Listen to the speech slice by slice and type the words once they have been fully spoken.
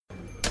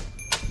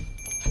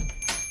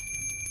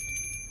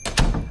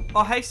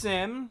Oh, hey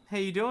Sam, how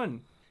you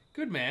doing?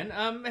 Good, man.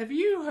 Have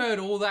you heard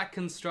all that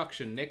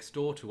construction next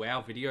door to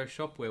our video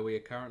shop where we are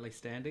currently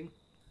standing?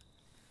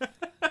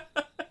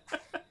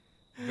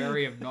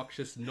 Very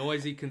obnoxious,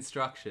 noisy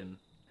construction.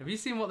 Have you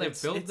seen what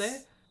they've built there?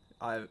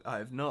 I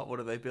have not. What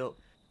have they built?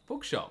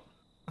 Bookshop.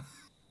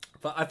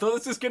 But I thought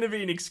this was going to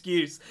be an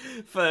excuse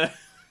for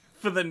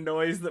the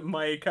noise that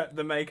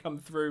may come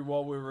through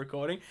while we're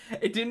recording.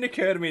 It didn't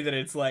occur to me that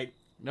it's like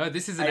No,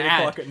 this is an 8 ad.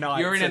 o'clock at night.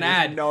 You're in so an there's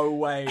ad. No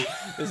way.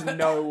 There's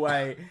no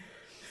way.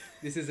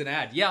 This is an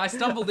ad. Yeah, I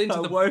stumbled into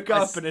I the. woke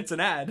up and it's an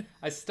ad.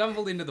 I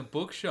stumbled into the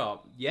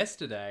bookshop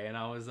yesterday, and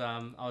I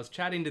was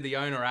chatting to the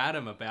owner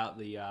Adam about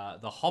the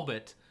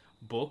Hobbit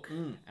book,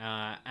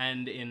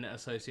 and in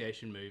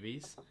association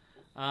movies,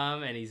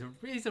 and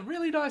he's a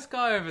really nice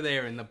guy over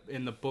there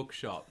in the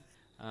bookshop.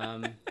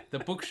 The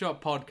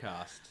Bookshop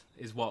Podcast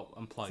is what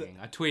I'm plugging.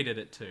 I tweeted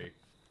it too,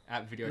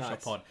 at Video Shop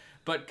Nice. Pod.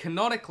 But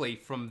canonically,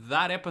 from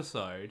that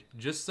episode,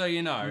 just so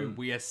you know,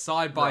 we are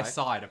side by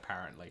side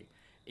apparently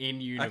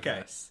in universe.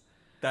 Okay.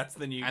 That's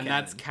the new And canon.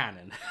 that's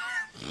canon.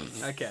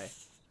 Okay.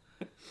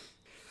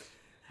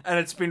 And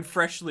it's been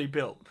freshly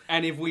built.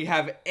 And if we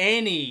have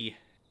any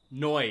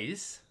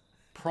noise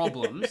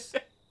problems,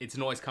 it's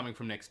noise coming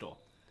from next door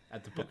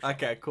at the bookshop.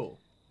 Okay, cool.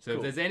 So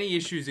if there's any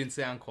issues in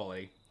sound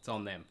quality, it's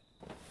on them.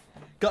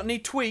 Got any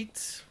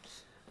tweets?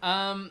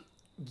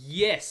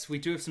 Yes, we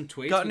do have some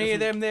tweets. Got any of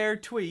them there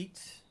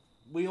tweets?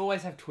 We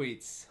always have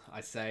tweets,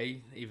 I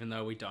say, even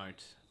though we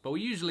don't. But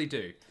we usually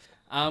do.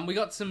 We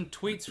got some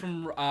tweets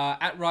from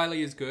at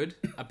Riley is Good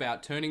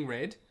about turning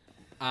red.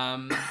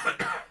 You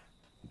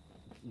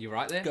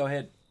right there? Go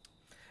ahead.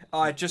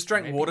 I just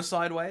drank Maybe. water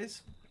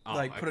sideways. Oh,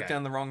 Put it okay.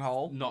 down the wrong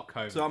hole. Not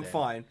COVID. So I'm then.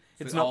 fine.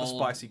 It's an not the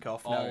spicy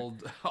cough, no.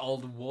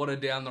 Old water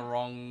down the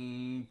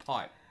wrong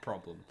pipe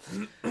problem.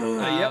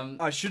 Yep.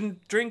 I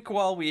shouldn't drink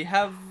while we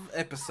have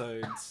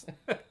episodes.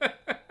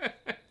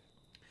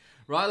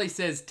 Riley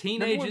says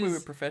Remember teenagers. when we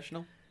were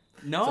professional?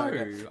 No,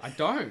 Sorry, I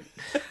don't.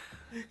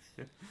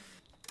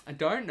 I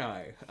don't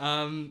know.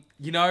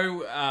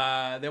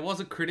 There was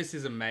a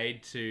criticism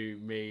made to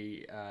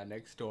me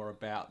next door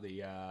about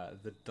the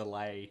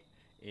delay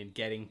in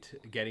getting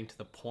to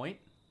the point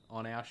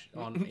on our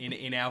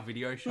in our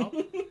video shop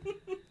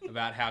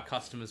about how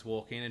customers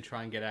walk in and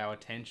try and get our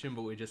attention,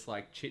 but we're just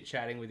like chit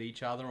chatting with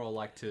each other or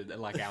like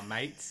our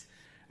mates,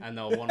 and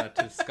they'll want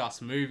to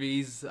discuss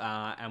movies,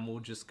 and we'll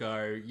just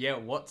go, yeah,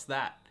 what's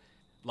that?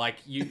 Like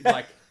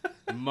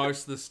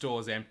most of the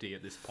store's empty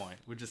at this point.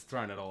 We're just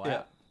throwing it all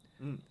out.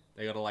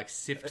 They got to like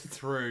sift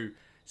through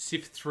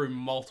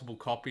multiple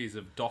copies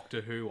of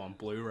Doctor Who on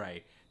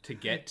Blu-ray to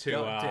get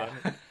to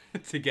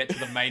to get to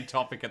the main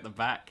topic at the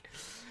back.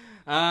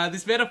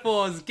 This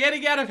metaphor's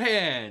getting out of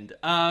hand.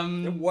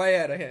 Way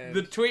out of hand.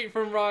 The tweet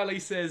from Riley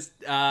says,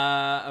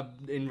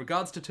 in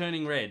regards to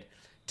turning red,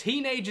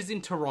 teenagers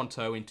in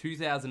Toronto in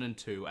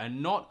 2002,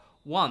 and not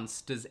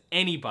once does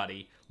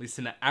anybody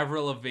listen to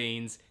Avril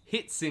Lavigne's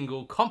hit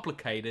single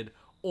 "Complicated"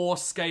 or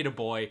 "Skater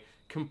Boy,"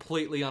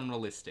 completely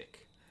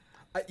unrealistic.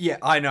 Yeah,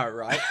 I know,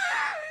 right?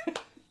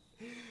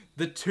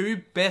 The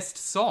two best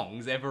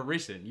songs ever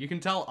written. You can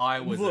tell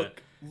I was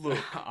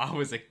I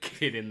was a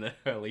kid in the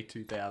early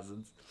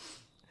 2000s.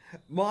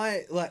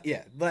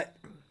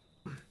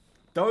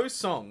 Those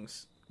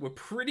songs were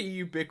pretty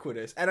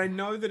ubiquitous, and I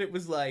know that it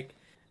was like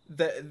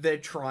they're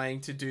trying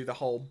to do the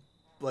whole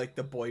like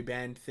the boy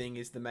band thing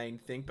is the main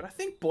thing, but I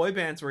think boy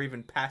bands were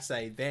even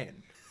passé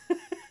then.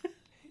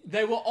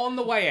 They were on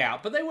the way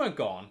out, but they weren't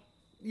gone.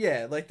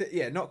 Yeah,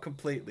 not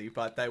completely,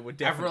 but they were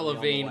definitely Avril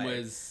Lavigne on the way.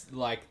 was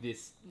like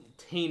this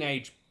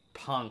teenage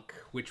punk,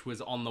 which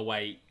was on the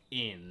way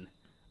in,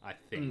 I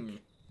think.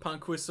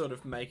 Punk was sort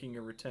of making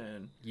a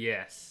return.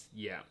 Yes,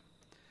 yeah.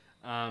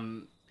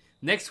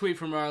 Next tweet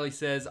from Riley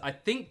says, I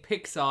think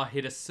Pixar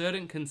hit a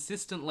certain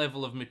consistent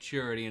level of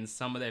maturity in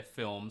some of their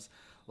films,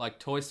 like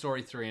Toy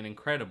Story 3 and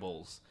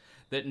Incredibles,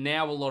 that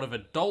now a lot of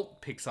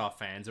adult Pixar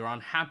fans are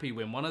unhappy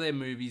when one of their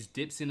movies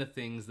dips into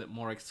things that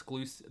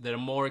are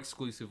more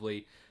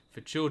exclusively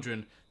for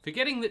children,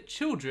 forgetting that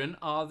children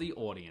are the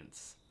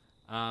audience.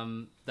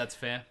 That's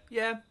fair.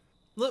 Yeah,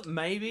 look,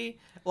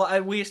 maybe.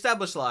 Well, we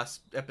established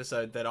last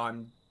episode that I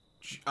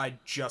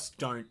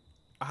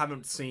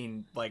haven't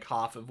seen like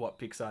half of what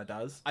Pixar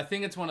does. I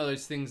think it's one of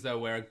those things though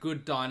where A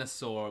Good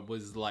Dinosaur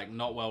was like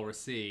not well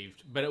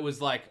received, but it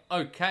was like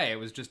okay, it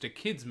was just a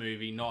kids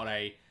movie, not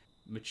a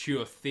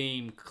mature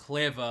theme,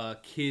 clever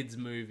kids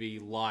movie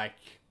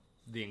like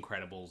The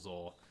Incredibles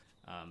or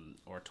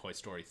a Toy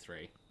Story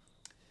 3.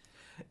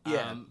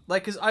 Yeah,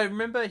 because I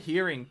remember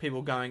hearing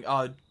people going,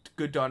 "Oh,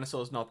 Good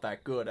Dinosaur's not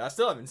that good." I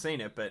still haven't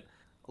seen it, but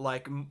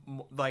like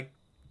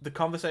the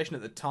conversation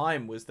at the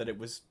time was that it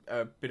was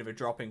a bit of a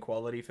drop in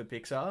quality for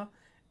Pixar,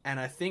 and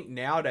I think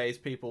nowadays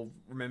people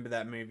remember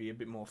that movie a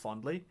bit more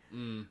fondly.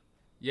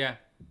 Yeah,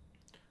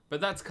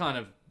 but that's kind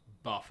of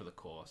par for the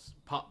course.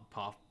 Par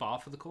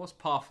for the course.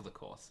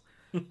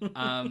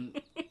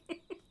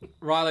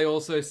 Riley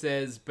also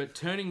says, but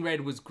Turning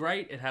Red was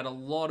great. It had a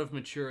lot of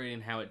maturity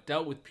in how it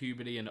dealt with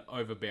puberty and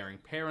overbearing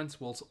parents,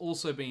 whilst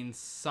also being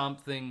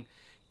something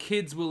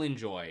kids will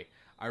enjoy.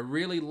 I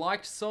really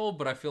liked Soul,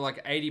 but I feel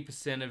like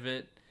 80% of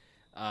it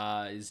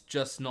is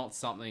just not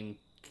something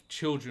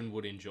children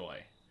would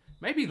enjoy.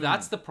 Maybe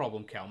that's the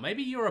problem, Cal.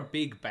 Maybe you're a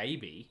big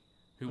baby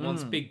who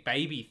wants big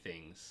baby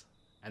things,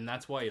 and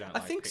that's why you don't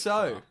like Pixar. I think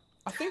so.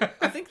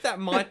 I think that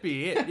might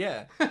be it,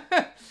 yeah.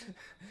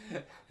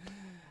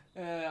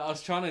 I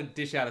was trying to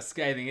dish out a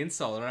scathing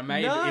insult, and I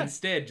made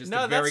instead just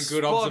a very that's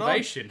good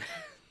observation.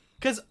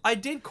 Because I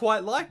did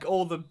quite like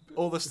all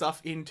the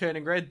stuff in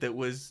Turning Red that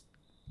was,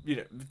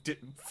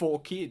 for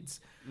kids,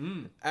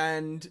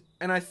 and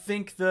I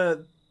think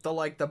the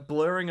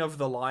blurring of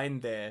the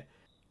line there,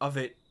 of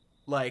it,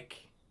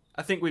 like,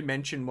 I think we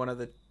mentioned one of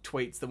the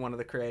tweets that one of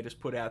the creators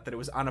put out that it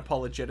was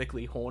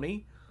unapologetically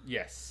horny.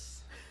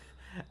 Yes.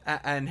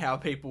 And how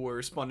people were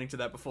responding to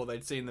that before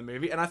they'd seen the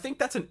movie, and I think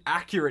that's an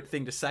accurate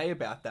thing to say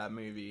about that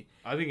movie.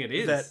 I think it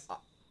is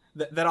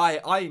that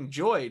I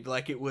enjoyed.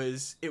 Like it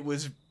was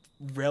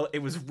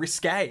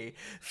risque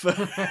for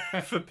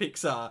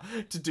Pixar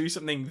to do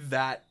something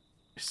that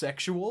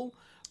sexual,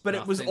 but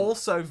it was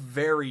also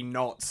very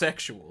not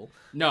sexual.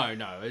 No,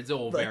 it's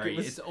all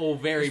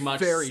very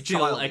much still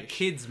childish. A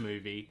kids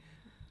movie.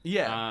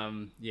 Yeah.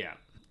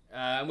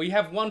 We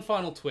have one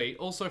final tweet,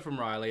 also from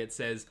Riley. It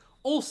says,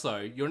 also,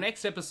 your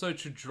next episode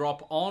should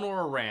drop on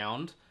or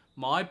around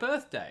my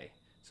birthday.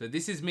 So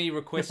this is me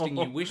requesting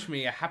you wish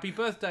me a happy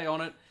birthday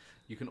on it.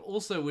 You can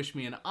also wish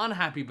me an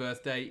unhappy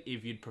birthday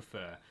if you'd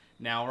prefer.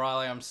 Now,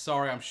 Riley, I'm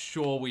sorry. I'm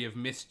sure we have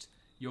missed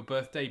your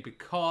birthday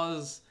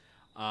because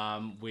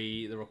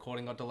the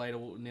recording got delayed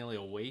nearly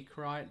a week,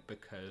 right?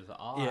 Because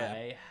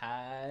I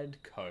had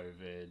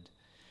COVID.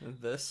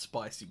 The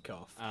spicy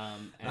cough.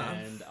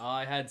 And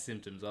I had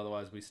symptoms,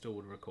 otherwise we still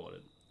would have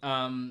recorded.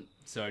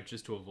 So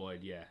just to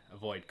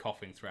avoid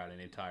coughing throughout an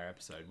entire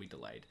episode, we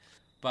delayed.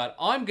 But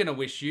I'm going to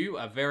wish you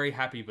a very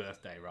happy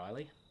birthday,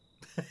 Riley.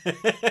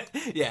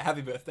 Yeah,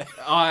 happy birthday.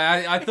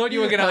 I thought you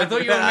were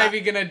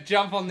maybe going to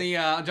jump on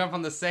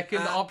the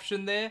second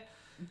option there.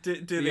 Do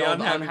the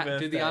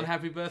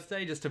unhappy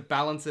birthday just to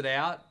balance it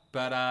out.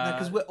 But no,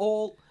 because we're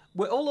all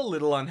a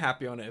little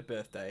unhappy on her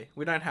birthday.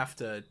 We don't have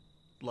to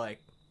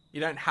you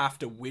don't have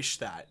to wish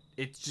that.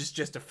 It's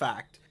just a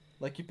fact.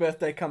 Like your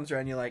birthday comes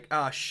around, you're like,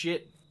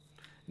 shit,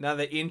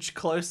 another inch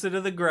closer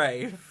to the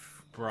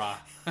grave. Bruh.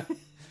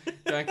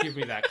 Don't give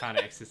me that kind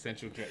of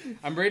existential dread.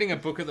 I'm reading a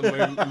book at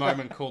the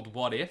moment called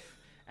What If,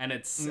 and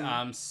it's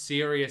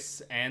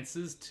serious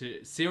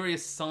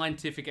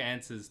scientific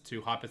answers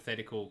to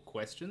hypothetical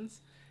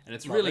questions, and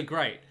it's really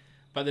great.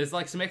 But there's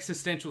like some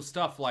existential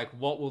stuff like,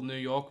 what will New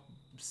York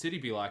City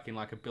be like in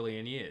like 1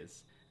 billion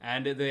years?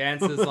 And the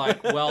answer's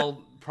like,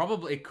 well,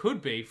 probably it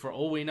could be, for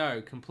all we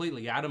know,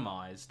 completely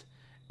atomized.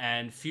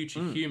 And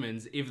future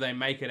humans, if they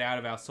make it out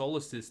of our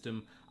solar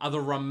system, are the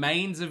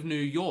remains of New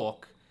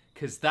York,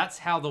 because that's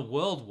how the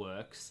world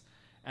works.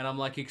 And I'm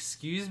like,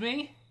 excuse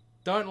me?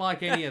 Don't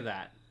like any of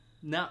that.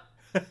 No.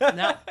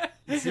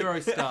 0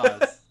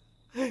 stars.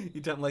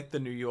 You don't like the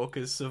New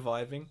Yorkers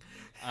surviving?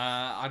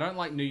 I don't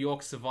like New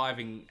York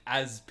surviving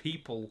as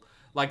people.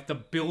 Like the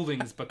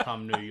buildings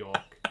become New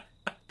York.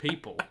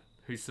 People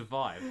who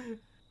survive.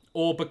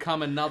 Or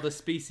become another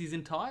species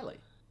entirely.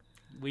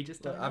 We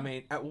just don't know. I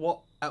mean, at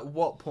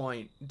what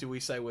point do we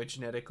say we're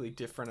genetically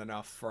different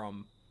enough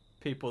from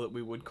people that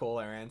we would call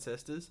our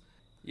ancestors?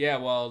 Yeah,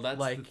 well, that's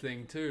the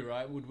thing too,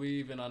 right? Would we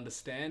even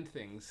understand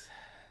things?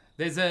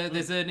 There's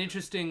an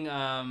interesting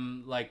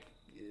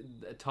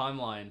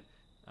timeline.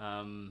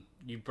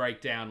 You break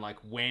down like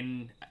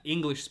when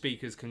English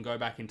speakers can go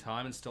back in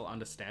time and still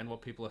understand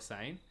what people are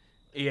saying.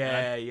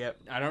 Yeah,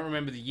 I don't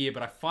remember the year,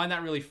 but I find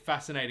that really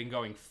fascinating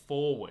going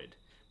forward.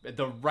 At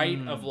the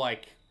rate of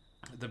like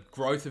the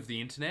growth of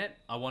the internet,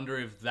 I wonder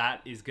if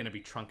that is going to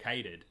be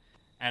truncated.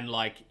 And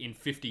like in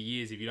 50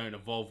 years, if you don't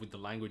evolve with the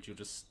language, you'll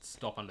just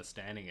stop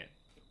understanding it.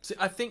 See,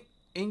 I think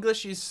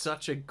English is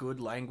such a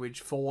good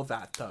language for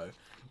that though,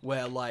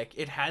 where like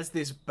it has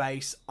this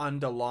base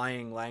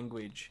underlying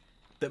language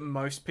that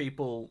most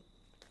people,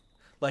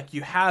 like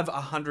you have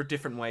 100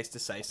 different ways to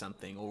say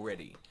something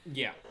already.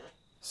 Yeah.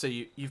 So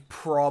you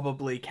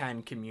probably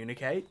can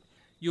communicate.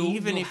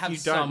 Even if you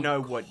don't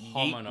know what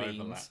yeet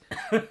means.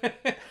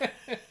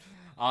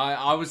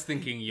 I was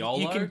thinking YOLO.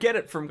 You can get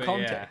it from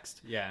context.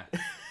 Yeah.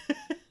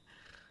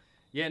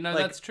 Yeah, no, like,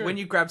 that's true. When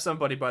you grab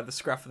somebody by the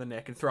scruff of the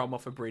neck and throw them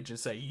off a bridge and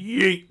say,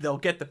 yeet, they'll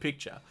get the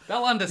picture.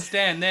 They'll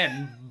understand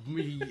then,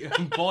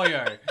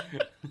 boyo.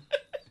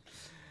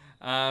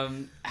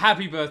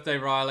 Happy birthday,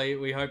 Riley.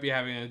 We hope you're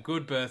having a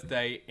good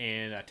birthday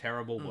in a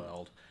terrible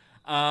world.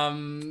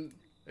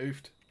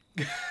 Oofed.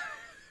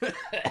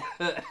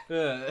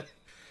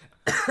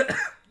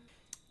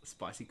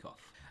 Spicy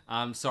cough.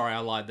 Sorry, I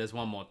lied. There's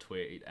one more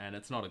tweet, and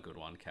it's not a good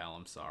one, Cal.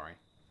 I'm sorry.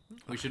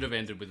 We should have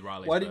ended with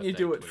Riley's Why didn't you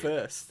do it tweet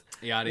first?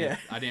 Yeah,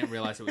 I didn't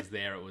realize it was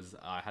there.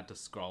 I had to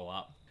scroll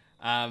up.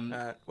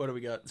 What do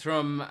we got? It's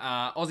from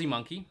Aussie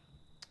Monkey.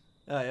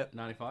 Oh, yep.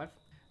 95.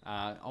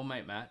 Old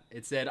mate Matt.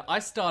 It said, I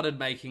started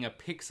making a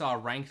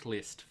Pixar ranked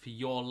list for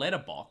your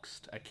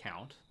Letterboxd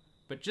account,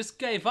 but just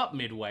gave up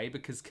midway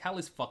because Cal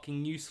is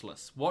fucking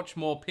useless. Watch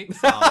more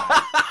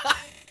Pixar.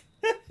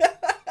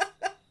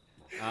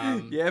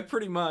 Yeah,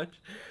 pretty much.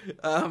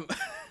 Um,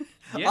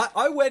 Yeah.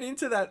 I went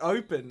into that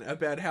open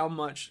about how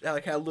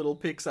little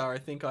Pixar I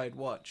think I'd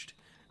watched.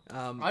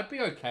 I'd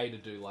be okay to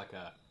do like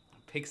a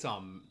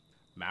Pixar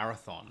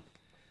marathon.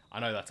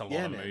 I know that's a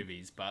lot of man.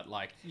 movies, but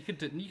like you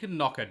could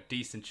knock a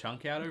decent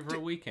chunk out over a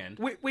weekend.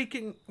 We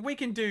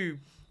can do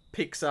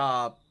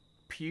Pixar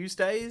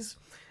Tuesdays,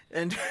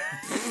 and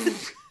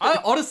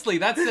Honestly,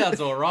 that sounds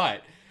all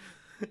right.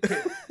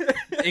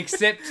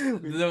 Except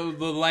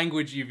the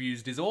language you've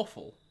used is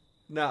awful.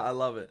 no, I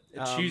love it.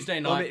 A Tuesday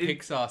night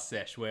Pixar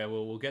sesh where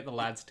we'll get the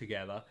lads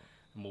together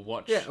and we'll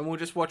watch. Yeah, and we'll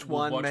just watch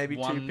maybe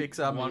two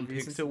Pixar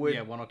movies until we.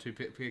 Yeah, 1 or 2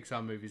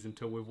 Pixar movies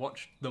until we've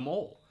watched them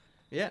all.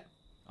 Yeah,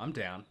 I'm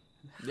down.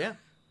 yeah.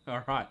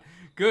 All right,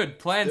 good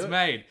plans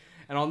made.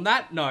 And on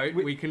that note,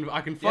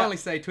 I can finally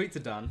say tweets are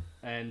done,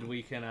 and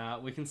we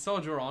can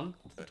soldier on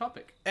to the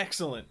topic.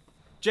 Excellent,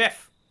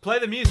 Jeff. Play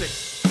the music.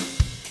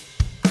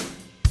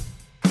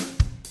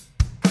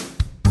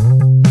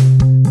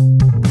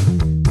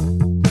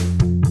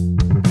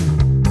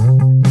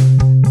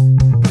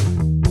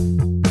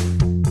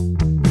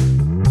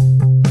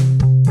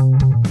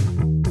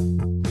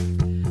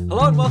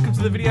 Hello and welcome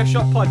to the Video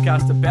Shop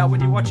Podcast, about what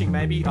you're watching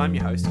maybe. I'm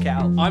your host,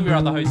 Cal. I'm your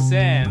other host,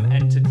 Sam,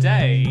 and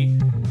today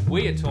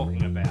we are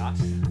talking about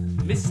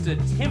Mr.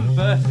 Tim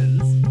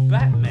Burton's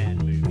Batman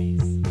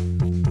movies.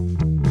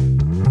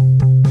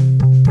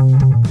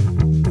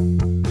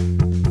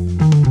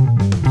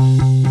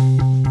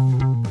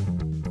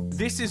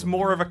 This is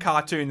more of a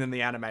cartoon than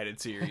the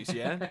animated series,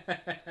 yeah?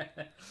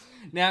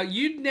 Now,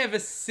 you'd never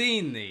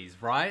seen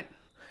these, right?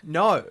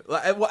 No.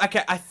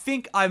 Okay, I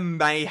think I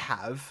may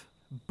have,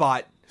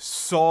 but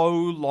so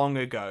long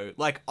ago.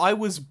 Like, I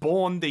was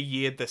born the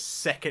year the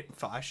second...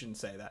 I shouldn't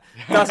say that.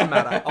 Doesn't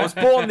matter. I was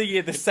born the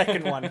year the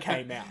second one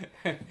came out.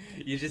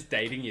 You're just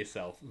dating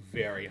yourself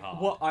very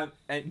hard. What I'm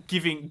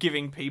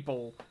giving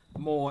people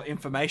more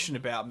information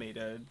about me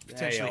to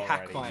potentially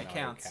hack my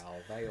accounts. Cal.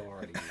 They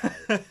already know.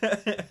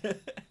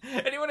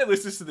 Anyone who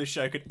listens to this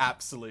show could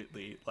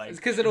absolutely It's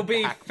because it'll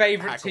be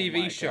favorite hack all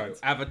TV my show, accounts.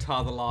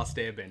 Avatar: The Last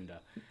Airbender.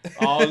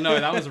 Oh no,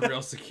 that was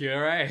real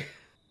secure, eh?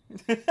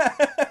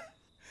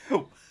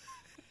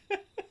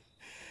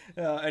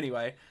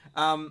 Anyway,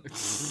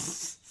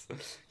 Cal's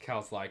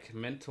like,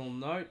 mental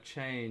note,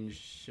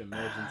 change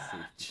emergency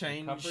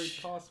change recovery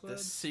the password.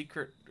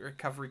 secret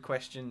recovery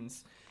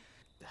questions.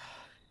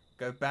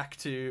 Go back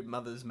to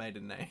mother's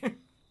maiden name.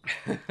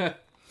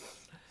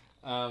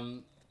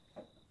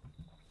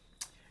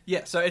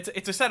 Yeah, so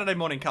it's a Saturday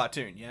morning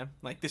cartoon, yeah?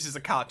 Like, this is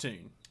a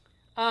cartoon.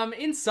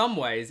 In some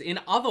ways, in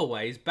other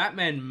ways,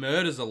 Batman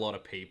murders a lot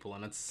of people,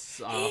 and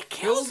it's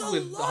filled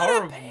with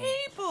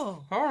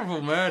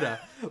horrible murder.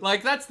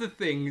 Like, that's the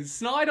thing.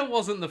 Snyder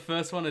wasn't the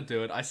first one to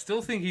do it. I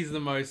still think he's the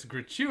most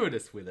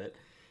gratuitous with it,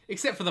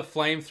 except for the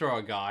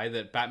flamethrower guy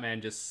that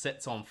Batman just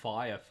sets on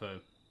fire for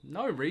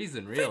no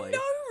reason, really. For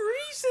no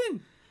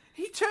reason!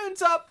 He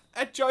turns up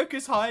at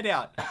Joker's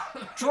hideout,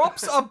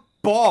 drops a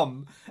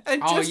bomb,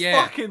 and just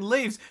fucking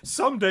leaves.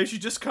 Some days you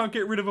just can't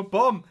get rid of a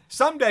bomb.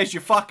 Some days you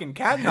fucking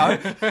can,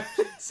 though.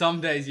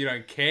 Some days you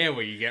don't care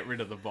where you get rid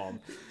of the bomb.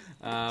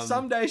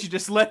 Some days you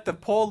just let the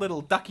poor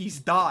little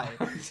duckies die.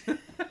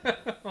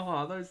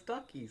 Oh, those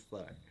duckies,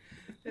 though.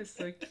 They're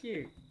so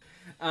cute.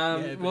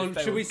 Yeah, well,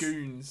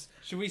 goons.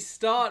 Should we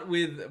start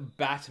with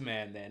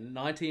Batman, then?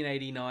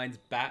 1989's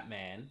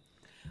Batman.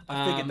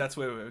 I figured that's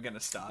where we were going to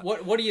start.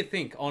 What do you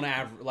think on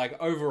average, like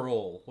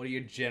overall? What are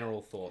your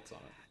general thoughts on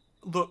it?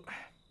 Look,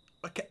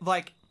 okay,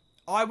 like,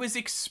 I was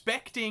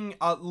expecting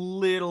a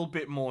little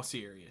bit more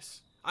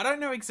serious. I don't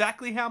know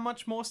exactly how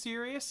much more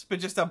serious, but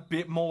just a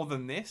bit more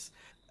than this.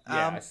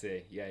 Yeah, I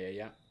see.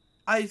 Yeah.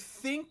 I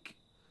think,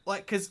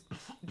 like, because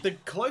the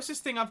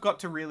closest thing I've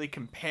got to really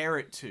compare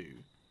it to,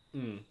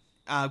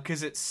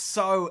 because it's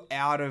so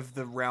out of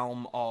the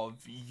realm of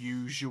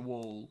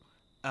usual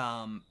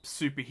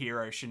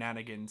superhero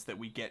shenanigans that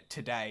we get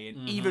today,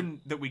 and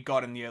even that we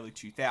got in the early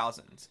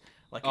 2000s.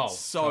 Like, it's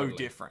so totally.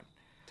 different.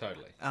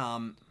 Totally.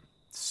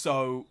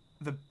 So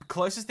the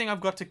closest thing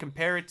I've got to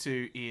compare it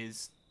to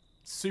is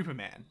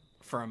Superman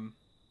from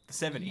the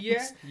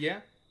 70s.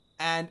 Yeah.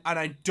 And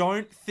I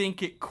don't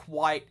think it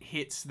quite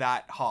hits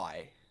that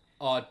high.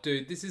 Oh,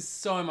 dude, this is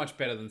so much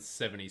better than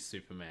 70s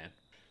Superman.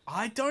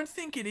 I don't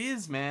think it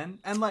is, man.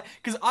 And like,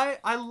 because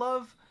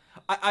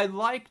I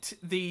liked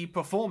the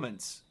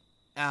performance.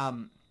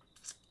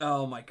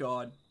 Oh my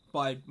god,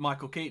 by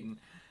Michael Keaton.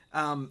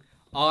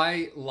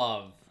 I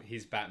love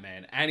his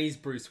Batman and his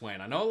Bruce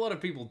Wayne. I know a lot of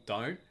people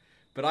don't,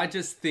 but I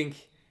just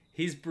think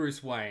his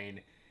Bruce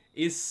Wayne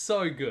is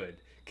so good.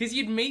 Because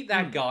you'd meet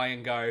that guy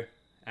and go,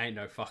 ain't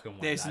no fucking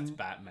way that's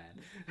Batman.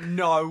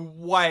 No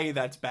way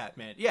that's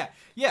Batman. Yeah,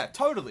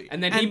 totally.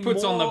 And then he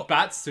puts on the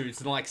bat suits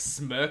and like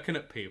smirking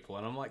at people.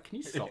 And I'm like, can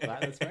you stop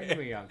that? That's making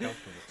me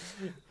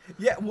uncomfortable.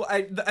 Yeah, well,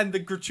 and the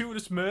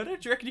gratuitous murder,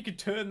 do you reckon you could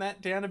turn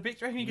that down a bit?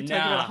 Do you reckon you could take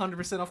it at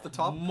 100% off the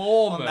top?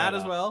 More on murder. that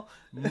as well?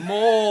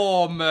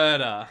 More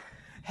murder.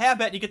 How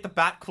about you get the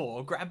bat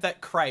claw, grab that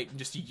crate, and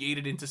just yeet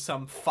it into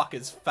some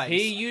fucker's face?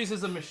 He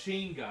uses a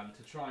machine gun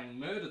to try and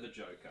murder the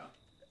Joker.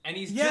 And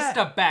he's just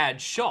a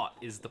bad shot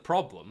is the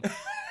problem.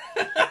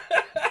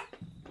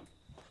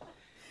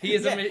 He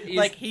is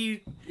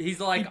he's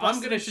like, I'm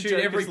going to shoot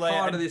every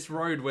part of this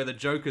road where the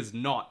Joker's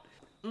not.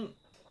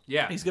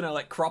 Yeah. He's going to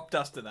like crop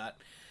duster that.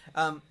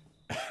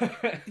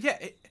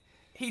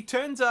 He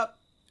turns up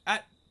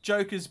at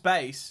Joker's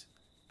base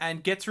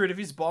and gets rid of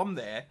his bomb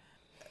there,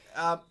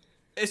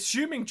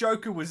 assuming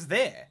Joker was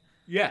there.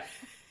 Yeah.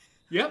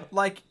 Yep.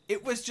 Like,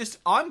 it was just,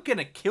 I'm going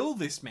to kill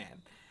this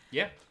man.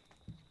 Yep.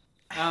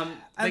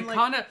 They like,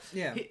 kind of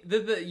they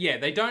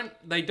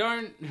they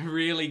don't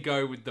really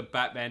go with the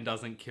Batman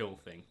doesn't kill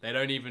thing. They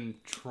don't even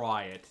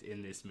try it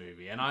in this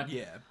movie, and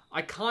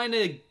I kind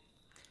of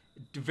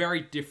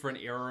very different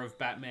era of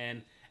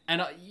Batman.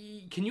 And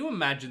can you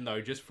imagine though,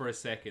 just for a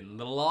second,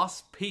 the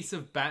last piece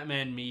of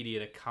Batman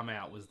media to come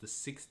out was the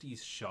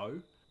 '60s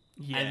show,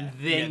 and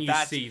then you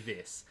see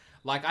this.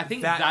 Like, I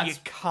think that's you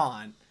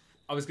can't.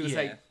 I was gonna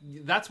say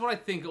that's what I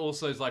think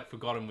also is like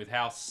forgotten with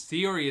how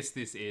serious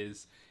this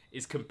is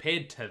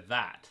compared to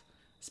that.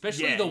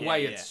 Especially the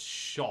way it's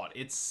shot.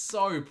 It's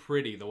so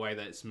pretty the way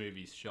that this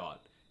movie's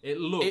shot. It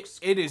looks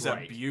It is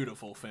great. a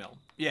beautiful film.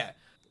 Yeah.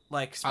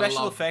 Like,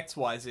 special effects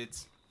wise,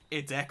 it's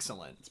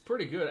excellent. It's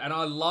pretty good. And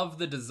I love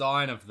the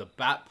design of the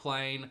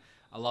Batplane.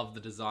 I love the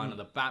design of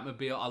the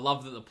Batmobile. I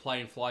love that the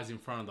plane flies in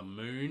front of the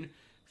moon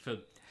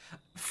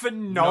for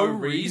no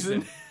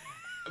reason.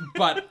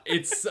 But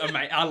it's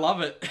amazing. I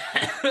love it.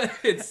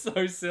 It's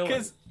so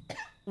silly.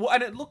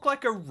 And it looked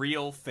like a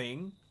real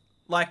thing.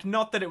 Like,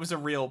 not that it was a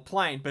real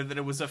plane, but that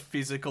it was a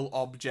physical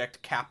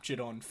object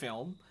captured on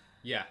film.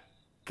 Yeah.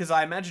 Because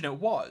I imagine it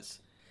was.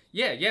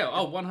 Yeah.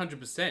 Oh,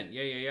 100%.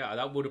 Yeah.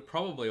 That would have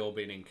probably all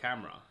been in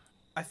camera.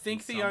 I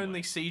think the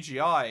only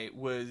CGI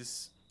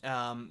was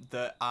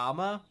the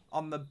armor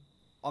on the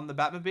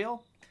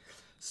Batmobile.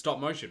 Stop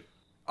motion.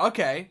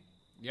 Okay.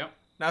 Yep.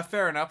 Now,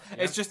 fair enough. Yep.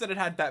 It's just that it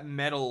had that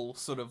metal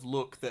sort of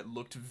look that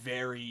looked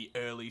very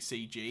early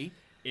CG.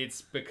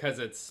 It's because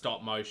it's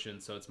stop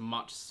motion, so it's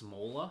much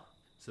smaller.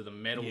 So the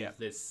metal,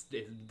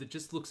 it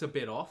just looks a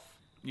bit off.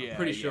 Yeah, I'm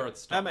pretty sure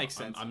it's stop. That makes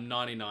sense. I'm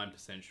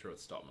 99% sure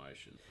it's stop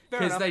motion.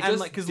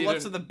 Because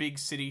lots of the big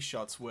city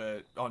shots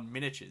were on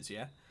miniatures,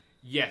 yeah?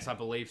 Yes, I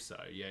believe so.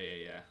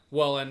 Yeah.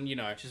 Well, and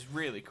which is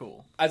really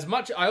cool. As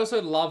much, I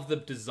also love the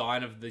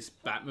design of this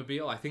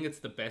Batmobile. I think it's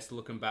the best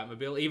looking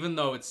Batmobile, even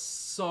though it's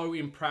so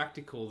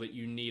impractical that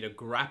you need a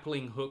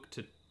grappling hook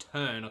to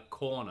turn a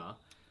corner.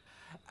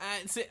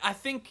 See, I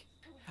think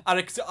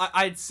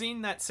I'd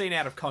seen that scene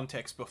out of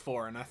context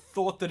before, and I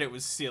thought that it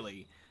was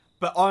silly.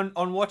 But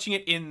on watching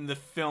it in the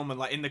film and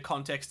like in the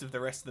context of the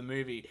rest of the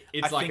movie,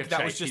 I think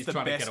that was just the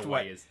best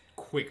way as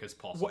quick as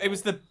possible. Well, it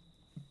was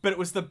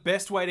the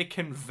best way to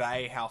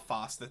convey how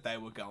fast that they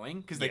were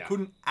going, because they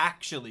couldn't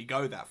actually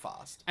go that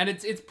fast. And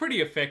it's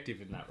pretty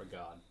effective in that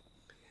regard.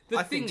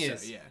 The thing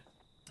is,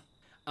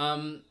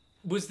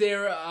 was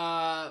there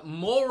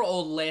more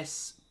or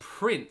less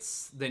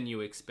Prince than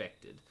you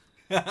expected?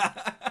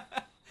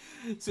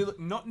 So, look,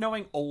 not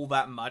knowing all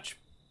that much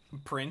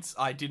Prince,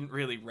 I didn't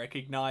really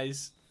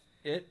recognize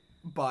it.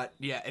 But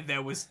yeah,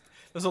 there's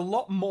a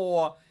lot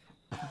more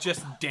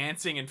just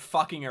dancing and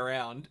fucking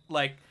around.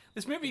 Like,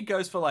 this movie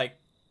goes for like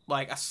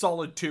a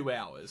solid 2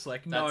 hours.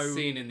 Like, not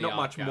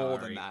much more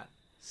than that.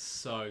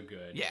 So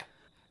good. Yeah,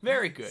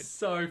 very good.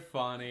 So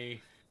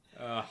funny.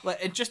 Like,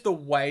 and just the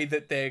way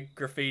that they're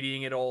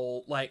graffitiing it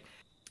all, like,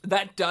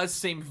 that does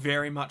seem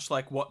very much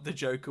like what the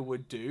Joker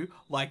would do,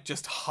 like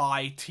just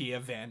high tier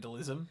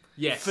vandalism.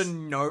 Yes. For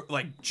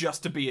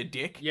just to be a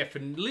dick. Yeah, for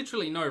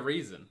literally no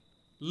reason.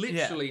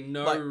 Literally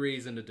no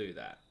reason to do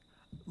that.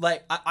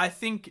 Like, I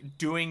think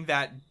doing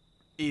that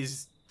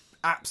is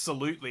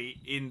absolutely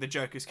in the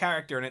Joker's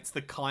character, and it's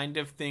the kind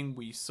of thing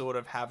we sort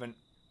of haven't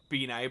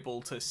been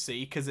able to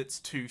see because it's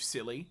too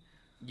silly.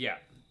 Yeah.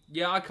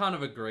 Yeah, I kind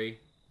of agree.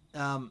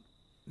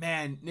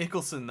 Man,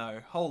 Nicholson though,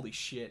 holy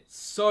shit.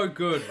 So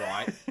good,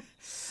 right?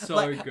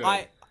 So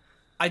good.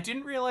 I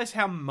didn't realize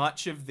how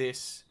much of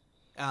this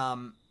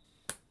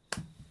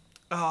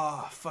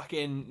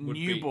fucking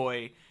New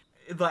Boy,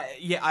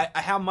 like,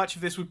 how much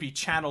of this would be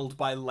channeled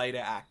by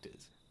later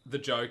actors. The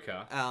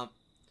Joker.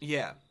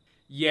 Yeah.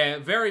 Yeah,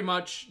 very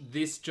much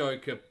this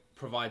Joker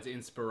provides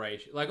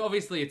inspiration. Like,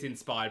 obviously it's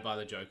inspired by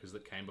the Jokers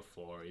that came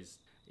before. He's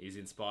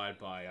inspired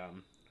by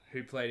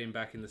who played him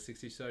back in the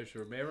 60s? Sergio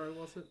Romero,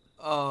 was it?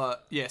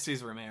 Yeah,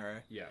 Cesar Romero.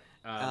 Yeah.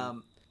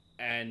 But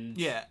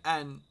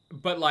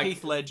like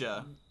Heath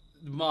Ledger,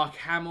 Mark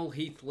Hamill,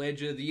 Heath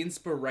Ledger, the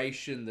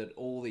inspiration that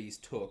all these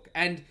took,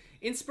 and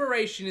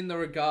inspiration in the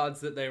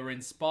regards that they were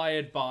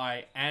inspired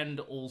by, and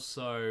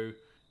also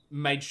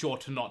made sure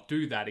to not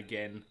do that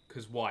again,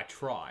 because why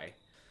try?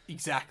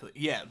 Exactly.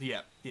 Yeah.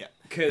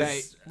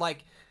 Because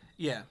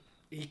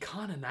he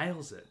kind of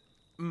nails it.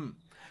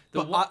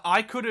 But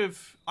I could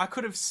have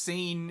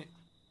seen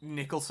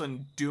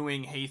Nicholson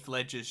doing Heath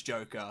Ledger's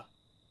Joker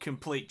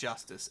complete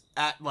justice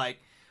at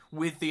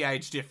with the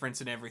age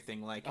difference and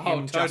everything,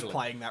 just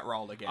playing that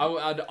role again.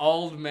 An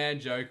old man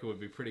Joker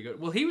would be pretty good.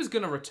 Well, he was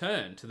going to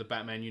return to the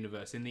Batman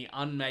universe in the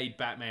unmade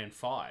Batman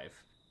 5.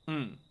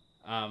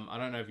 I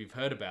don't know if you've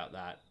heard about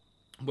that.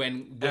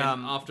 when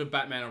after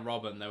Batman and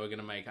Robin, they were going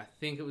to make, I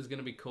think it was going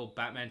to be called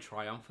Batman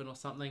Triumphant or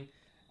something,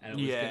 and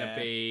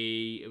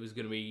it was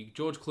going to be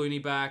George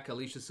Clooney back,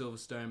 Alicia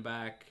Silverstone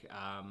back,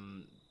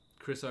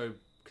 Chris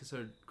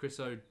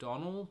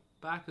O'Donnell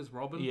back as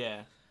Robin.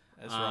 Yeah,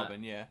 as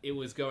Robin. Yeah, it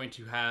was going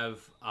to have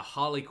a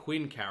Harley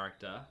Quinn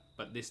character,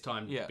 but this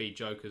time be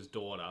Joker's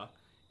daughter.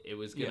 It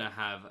was going to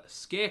have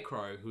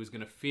Scarecrow, who was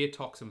going to fear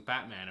Toxin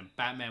Batman, and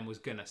Batman was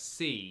going to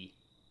see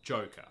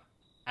Joker,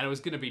 and it was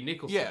going to be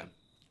Nicholson. Yeah.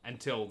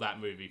 Until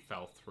that movie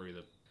fell through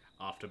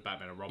after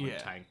Batman and Robin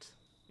tanked.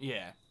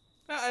 Yeah.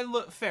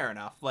 Look, fair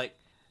enough. Like,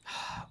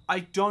 I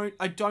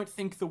don't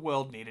think the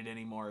world needed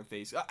any more of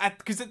these.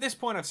 Because at this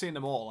point, I've seen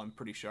them all. I'm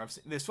pretty sure.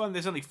 There's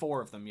only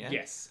 4 of them. Yeah.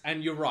 Yes,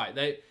 and you're right.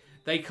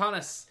 They kind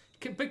of.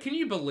 But can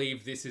you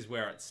believe this is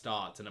where it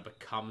starts and it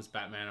becomes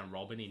Batman and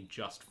Robin in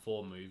just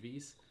 4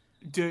 movies?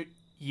 Dude,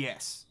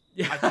 yes,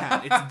 I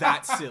can. It's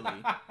that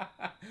silly.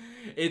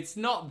 It's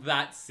not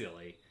that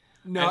silly.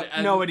 No,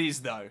 no, it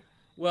is though.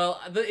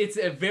 Well, it's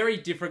a very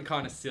different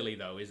kind of silly,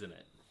 though, isn't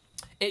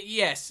it?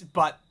 Yes,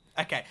 but,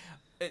 okay.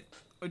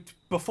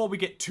 Before we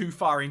get too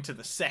far into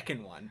the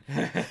second one,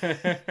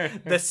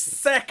 the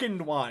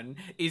second one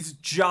is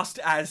just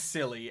as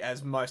silly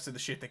as most of the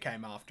shit that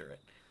came after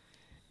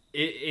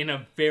it. In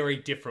a very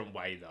different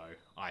way, though,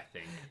 I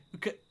think.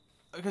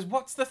 Because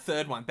what's the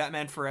third one?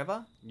 Batman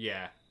Forever?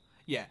 Yeah.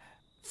 Yeah.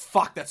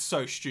 Fuck, that's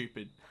so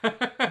stupid.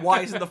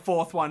 Why isn't the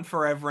fourth one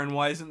Forever, and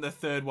why isn't the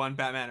third one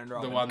Batman and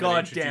Robin? The one that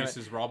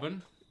introduces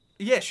Robin?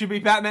 Yeah, it should be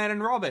Batman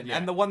and Robin. Yeah.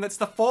 And the one that's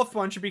the fourth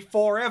one should be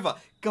Forever.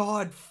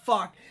 God,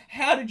 fuck.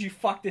 How did you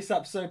fuck this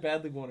up so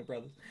badly, Warner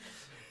Brothers?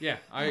 Yeah,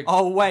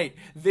 Oh, wait.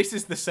 This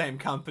is the same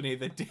company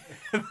that did,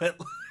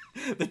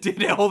 that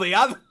did all the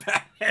other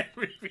Batman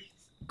movies.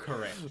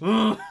 Correct.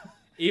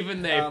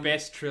 Even their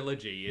best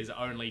trilogy is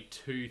only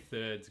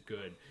 2/3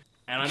 good.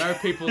 And I know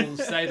people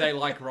say they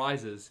like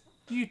Rises.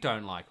 You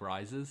don't like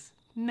Rises.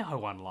 No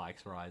one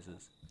likes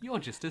Rises. You're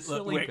just a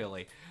silly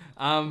Billy.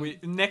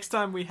 Next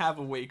time we have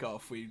a week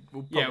off,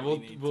 we'll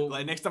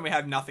probably next time we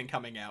have nothing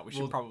coming out, we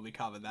should probably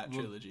cover that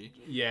trilogy.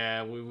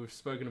 Yeah, we've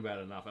spoken about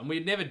it enough. And we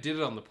never did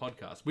it on the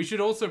podcast. We should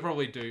also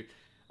probably do...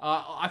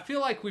 I feel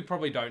like we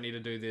probably don't need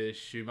to do the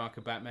Schumacher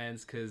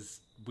Batmans,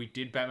 because we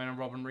did Batman and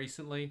Robin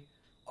recently.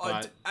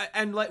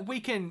 And like we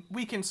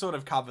can sort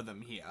of cover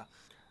them here.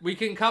 We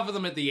can cover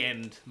them at the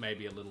end,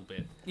 maybe a little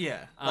bit.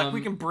 Yeah, like we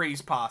can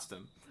breeze past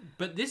them.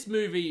 But this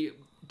movie...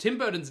 Tim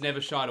Burton's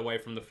never shied away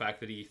from the fact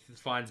that he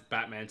finds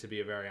Batman to be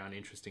a very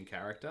uninteresting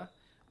character.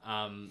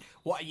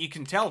 Well, you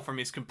can tell from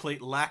his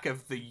complete lack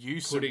of the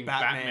use of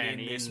Batman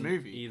in this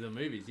movie. Either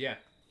movies, yeah.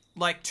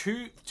 Like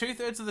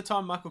two-thirds of the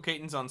time Michael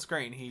Keaton's on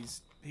screen,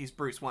 he's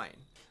Bruce Wayne.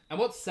 And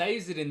what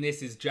saves it in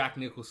this is Jack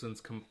Nicholson's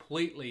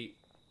completely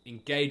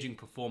engaging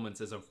performance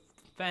as a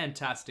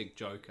fantastic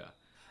Joker.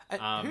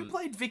 Who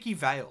played Vicky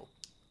Vale?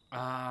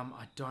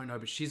 I don't know,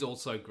 but she's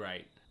also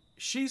great.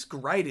 She's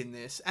great in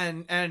this,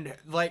 and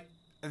like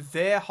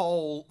their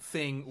whole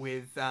thing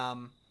with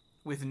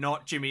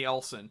not Jimmy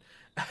Olsen.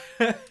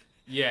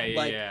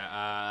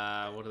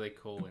 Yeah. What do they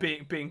call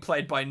him? Being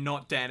played by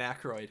not Dan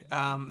Aykroyd.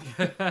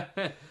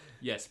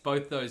 Yes,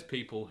 both those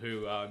people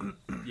who.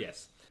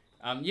 Yes.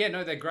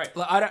 No, they're great.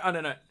 Like, I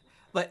don't know.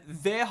 Like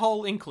their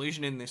whole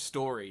inclusion in this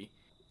story,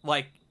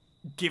 like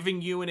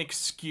giving you an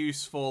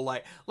excuse for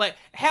like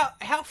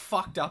how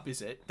fucked up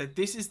is it that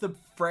this is the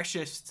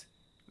freshest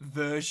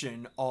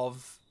version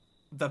of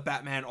the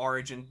Batman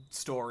origin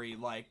story,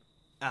 like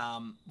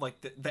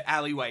the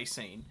alleyway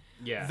scene.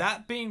 Yeah.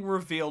 That being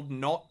revealed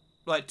not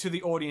like to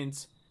the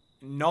audience,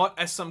 not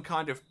as some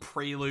kind of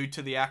prelude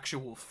to the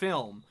actual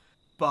film,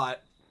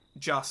 but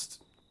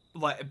just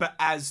but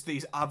as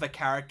these other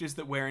characters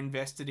that we're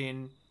invested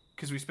in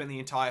because we spent the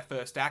entire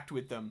first act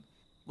with them.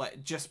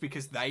 Like just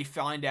because they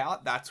find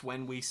out, that's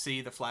when we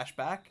see the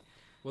flashback.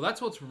 Well,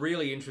 that's what's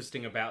really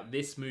interesting about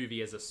this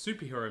movie as a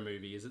superhero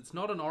movie, is it's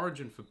not an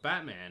origin for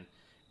Batman.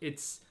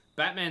 It's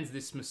Batman's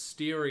this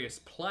mysterious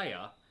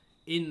player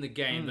in the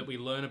game that we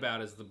learn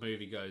about as the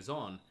movie goes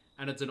on,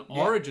 and it's an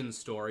origin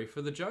story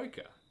for the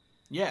Joker.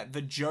 Yeah,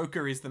 the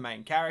Joker is the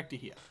main character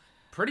here.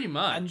 Pretty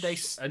much.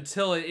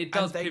 Until it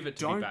does pivot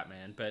to be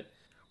Batman, but...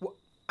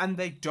 And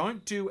they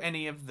don't do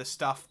any of the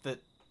stuff that,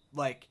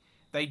 like,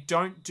 they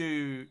don't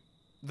do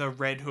the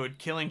Red Hood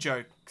Killing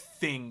Joke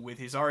thing with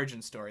his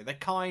origin story. They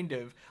kind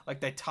of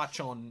like they touch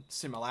on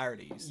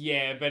similarities.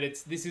 Yeah, but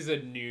this is a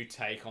new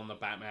take on the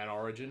Batman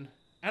origin,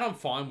 and I'm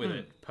fine with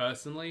it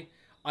personally.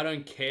 I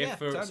don't care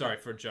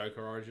for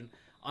Joker origin.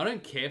 I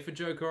don't care for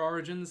Joker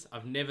origins.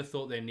 I've never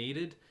thought they're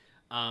needed,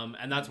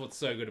 and that's what's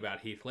so good about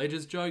Heath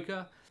Ledger's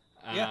Joker.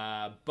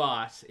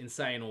 But in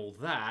saying all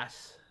that,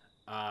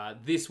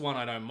 this one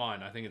I don't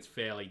mind. I think it's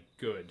fairly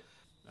good.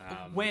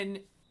 When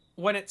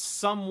it's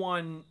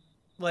someone.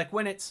 Like,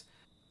 when it's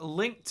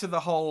linked to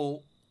the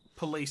whole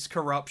police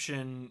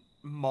corruption,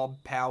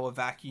 mob power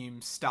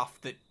vacuum stuff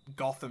that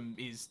Gotham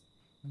is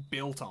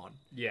built on.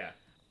 Yeah.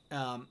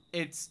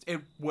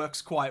 It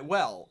works quite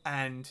well.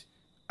 And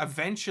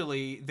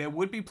eventually, there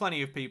would be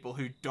plenty of people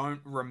who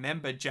don't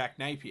remember Jack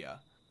Napier,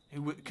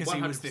 because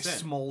he was this 100%.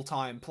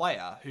 small-time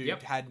player who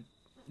Yep. had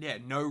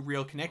no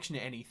real connection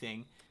to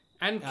anything.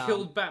 And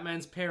killed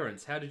Batman's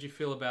parents. How did you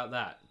feel about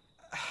that?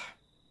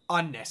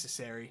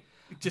 Unnecessary.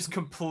 Just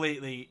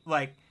completely,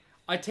 like...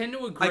 I tend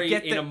to agree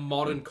in a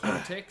modern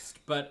context,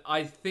 but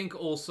I think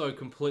also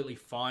completely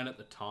fine at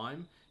the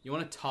time. You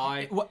want to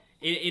tie...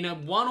 In a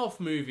one-off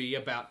movie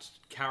about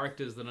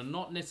characters that are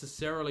not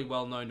necessarily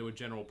well known to a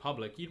general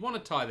public, you'd want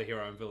to tie the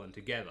hero and villain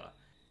together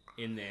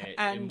in their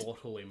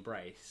immortal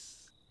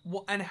embrace.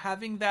 And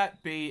having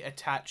that be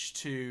attached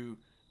to...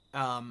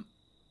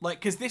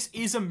 because this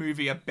is a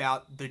movie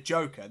about the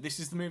Joker. This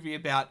is the movie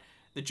about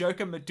the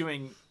Joker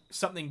doing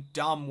something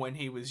dumb when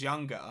he was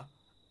younger,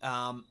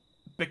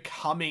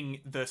 becoming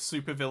the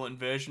supervillain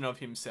version of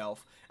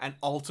himself, and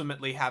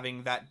ultimately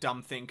having that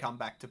dumb thing come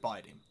back to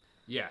bite him.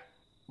 Yeah,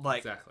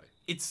 exactly.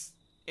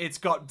 It's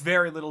got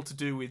very little to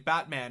do with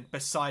Batman,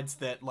 besides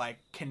that,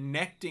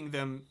 connecting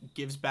them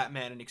gives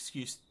Batman an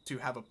excuse to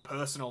have a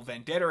personal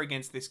vendetta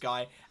against this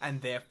guy,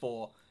 and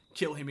therefore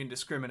kill him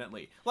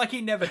indiscriminately, like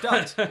he never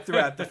does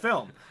throughout the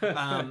film.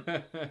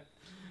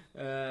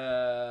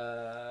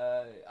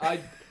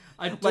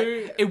 I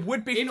do. It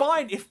would be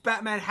fine if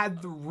Batman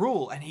had the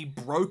rule and he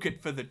broke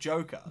it for the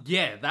Joker.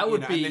 Yeah, that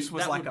would be. And this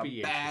was like a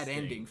bad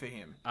ending for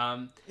him.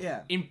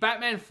 In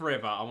Batman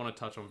Forever, I want to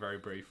touch on very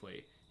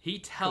briefly. He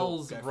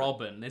tells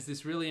Robin, there's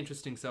this really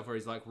interesting stuff where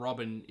he's like,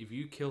 Robin, if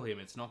you kill him,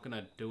 it's not going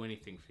to do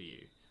anything for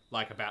you.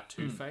 Like about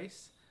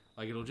Two-Face.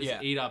 Like it'll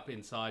just eat up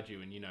inside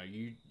you, and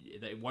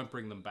it won't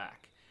bring them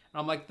back. And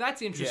I'm like,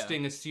 that's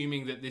interesting,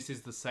 assuming that this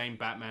is the same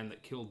Batman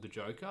that killed the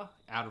Joker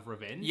out of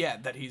revenge. Yeah,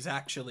 that he's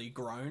actually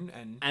grown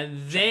and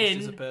then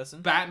as a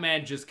person.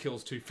 Batman just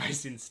kills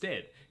Two-Face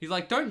instead. He's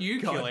like, don't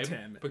you kill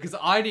him, because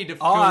I need to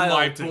feel I'll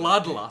my do it.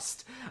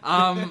 bloodlust.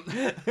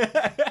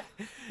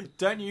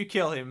 Don't you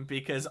kill him,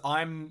 because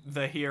I'm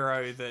the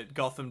hero that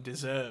Gotham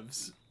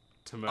deserves.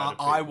 To murder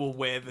people. I will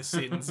wear the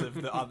sins of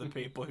the other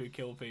people who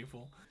kill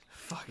people.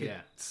 Fucking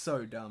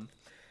so dumb.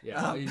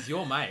 Yeah, well, he's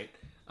your mate.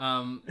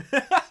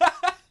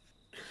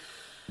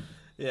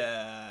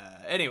 Yeah.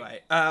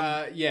 Anyway.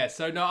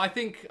 So no, I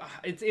think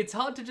it's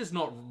hard to just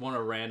not want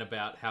to rant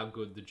about how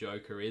good the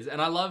Joker is,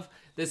 and I love.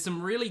 There's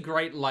some really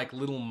great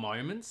little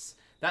moments.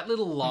 That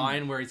little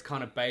line where he's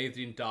kind of bathed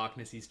in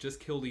darkness. He's just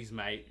killed his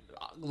mate.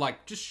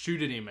 Just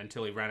shooted him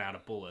until he ran out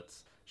of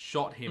bullets.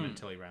 Shot him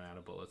until he ran out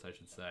of bullets, I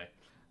should say.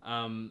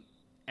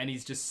 And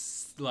he's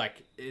just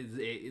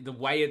the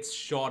way it's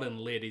shot and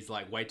lit. He's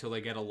like, wait till they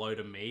get a load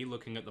of me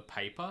looking at the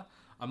paper.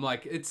 I'm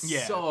like, it's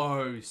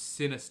so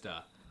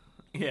sinister.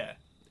 Yeah.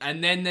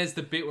 And then there's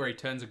the bit where he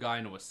turns a guy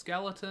into a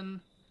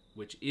skeleton,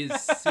 which is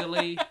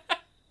silly.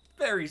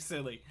 Very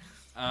silly.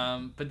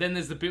 But then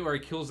there's the bit where he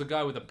kills a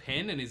guy with a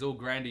pen and he's all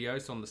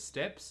grandiose on the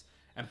steps.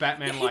 And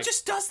Batman, he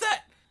just does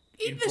that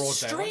in the broad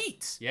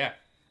street. Yeah.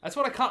 That's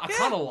what I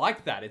kind of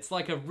like that. It's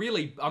like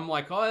I'm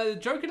like, oh, the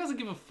Joker doesn't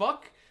give a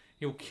fuck.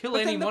 He'll kill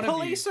any one of you. The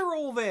police are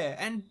all there,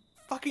 and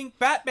fucking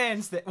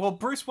Batman's there. Well,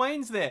 Bruce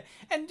Wayne's there,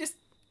 and just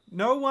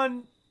no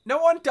one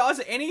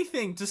does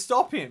anything to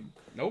stop him.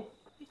 Nope.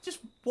 He just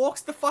walks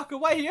the fuck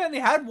away. He only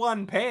had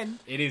one pen.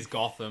 It is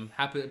Gotham.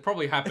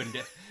 Probably happened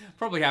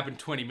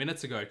 20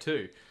 minutes ago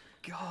too.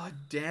 God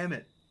damn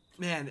it,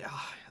 man.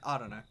 I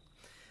don't know.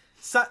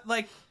 So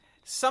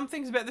some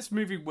things about this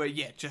movie were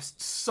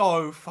just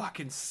so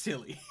fucking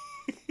silly.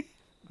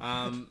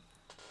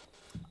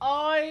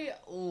 I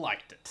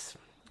liked it.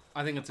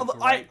 I think it's a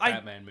great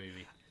Batman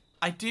movie.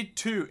 I did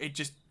too. It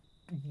just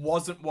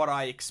wasn't what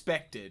I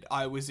expected.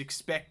 I was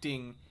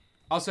expecting...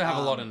 I also have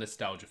a lot of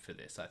nostalgia for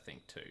this, I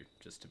think, too,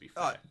 just to be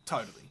fair.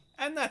 Totally.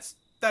 And that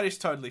is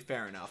totally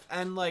fair enough.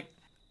 And,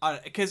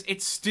 because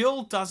it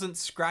still doesn't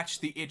scratch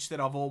the itch that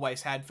I've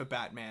always had for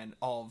Batman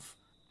of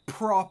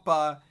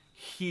proper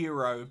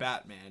hero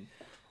Batman.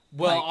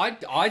 Well,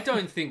 I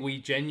don't think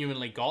we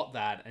genuinely got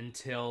that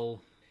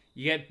until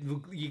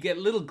you get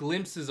little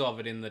glimpses of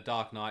it in the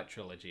Dark Knight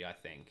trilogy, I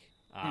think.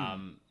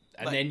 And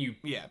then you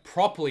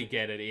properly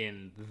get it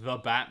in The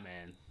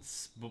Batman.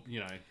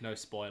 No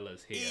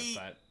spoilers here,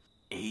 but...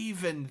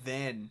 Even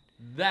then...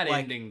 That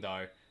ending,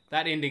 though.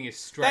 That ending is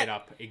straight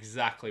up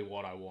exactly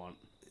what I want.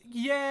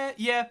 Yeah,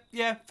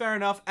 fair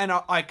enough. And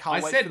I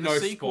can't wait for the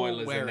sequel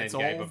spoilers where and then it's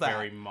gave all a that.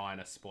 very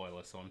minor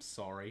spoiler, so I'm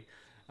sorry.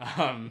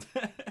 It's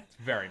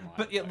very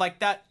minor. But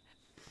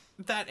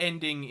that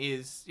ending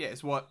is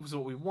what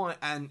we want,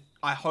 and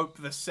I hope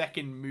the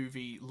second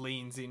movie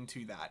leans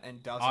into that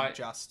and doesn't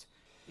just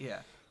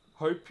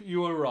Hope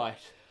you are right.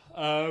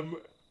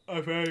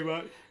 I very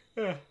much.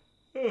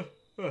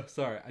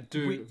 Sorry, I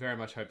do very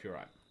much hope you're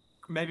right.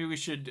 Maybe we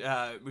should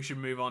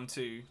move on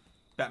to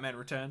Batman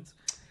Returns.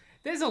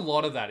 There's a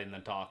lot of that in The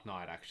Dark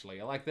Knight,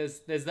 actually.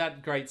 There's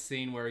that great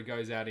scene where he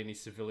goes out in his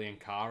civilian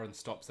car and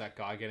stops that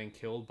guy getting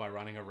killed by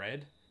running a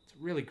red. It's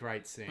a really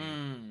great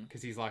scene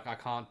because he's like, I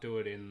can't do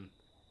it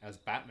as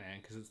Batman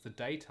because it's the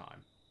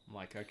daytime. I'm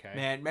like, okay.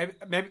 Man,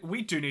 maybe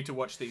we do need to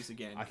watch these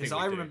again because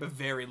I remember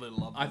very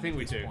little of them. I think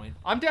we do. Point.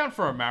 I'm down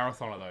for a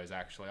marathon of those.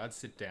 Actually, I'd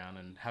sit down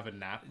and have a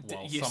nap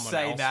while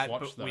someone else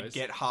watched those. We'd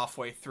get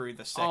halfway through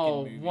the second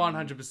movie.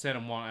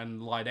 100%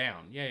 and lie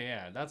down.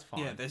 Yeah, that's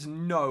fine. Yeah, there's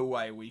no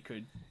way we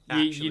could.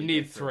 You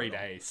need 3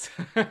 days.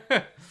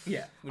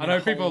 Yeah, I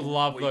know people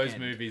love those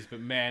movies,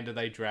 but man, do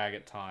they drag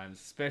at times,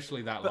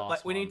 especially that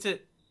last one.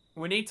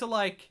 We need to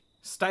like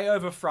stay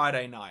over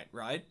Friday night,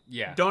 right?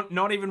 Yeah.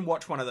 Not even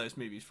watch one of those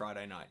movies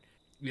Friday night.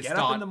 Get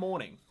up in the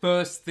morning.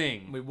 First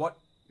thing. We watch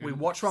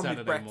one Saturday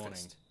with breakfast. Morning.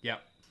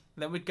 Yep.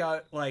 Then we'd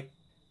go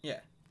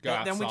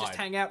then we just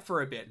hang out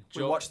for a bit.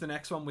 We watch the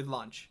next one with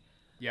lunch.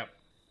 Yep.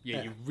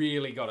 Yeah, you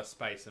really got to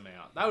space them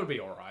out. That would be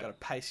all right. Got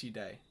to pace your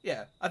day.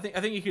 Yeah, I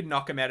think you could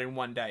knock them out in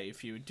one day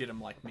if you did them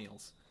like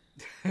meals.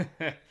 All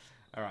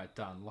right,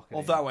 done. Lock it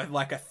Although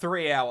like a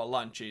 3-hour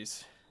lunch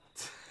is.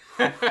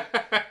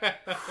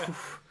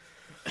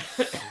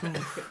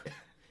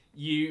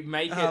 You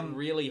make it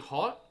really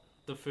hot,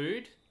 the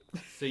food,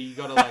 so you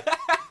got to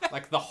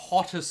like the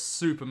hottest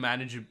soup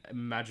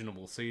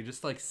imaginable. So you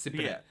just like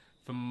sipping it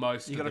for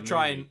most. You got to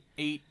try and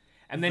eat.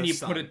 And then you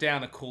put it down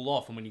to cool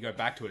off, and when you go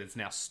back to it, it's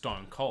now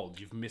stone cold.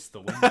 You've missed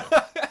the window.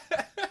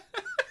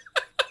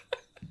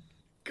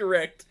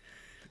 Correct.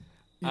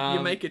 You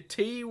make a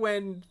tea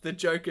when the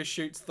Joker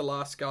shoots the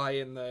last guy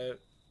in the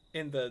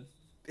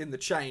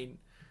chain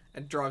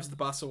and drives the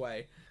bus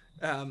away,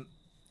 and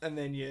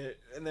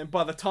then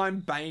by the time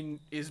Bane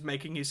is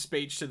making his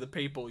speech to the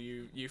people,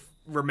 you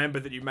remember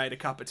that you made a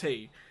cup of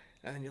tea,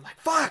 and then you're like,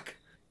 "Fuck."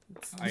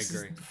 I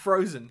agree.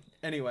 Frozen.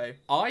 Anyway,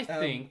 I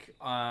think,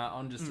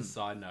 on just a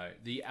side note,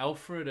 the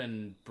Alfred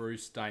and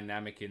Bruce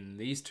dynamic in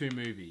these two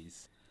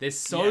movies, there's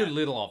so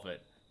little of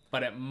it,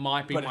 but it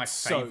might be my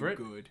favorite.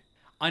 So good.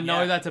 I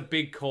know that's a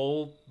big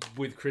call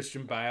with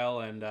Christian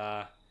Bale and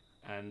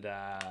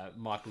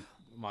Michael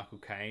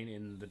Caine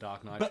in the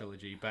Dark Knight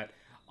trilogy, but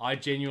I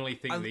genuinely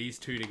think these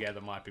two together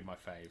might be my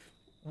fave.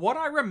 What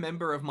I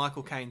remember of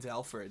Michael Caine's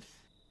Alfred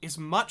is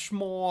much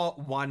more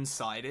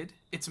one-sided.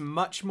 It's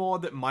much more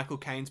that Michael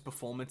Caine's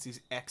performance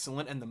is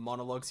excellent and the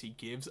monologues he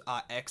gives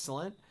are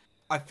excellent.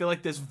 I feel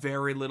like there's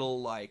very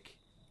little like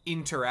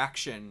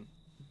interaction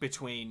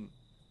between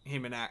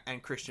him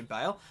and Christian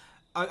Bale.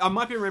 I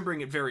might be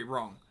remembering it very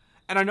wrong.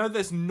 And I know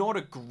there's not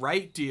a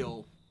great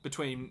deal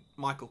between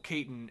Michael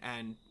Keaton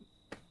and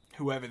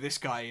whoever this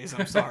guy is.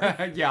 I'm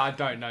sorry. Yeah, I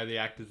don't know the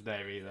actor's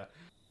name either.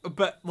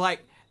 But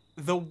like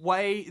the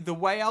way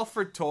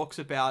Alfred talks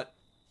about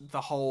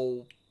the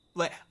whole.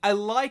 Like, I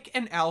like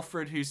an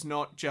Alfred who's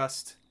not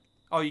just,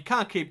 oh, you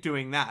can't keep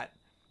doing that.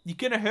 You're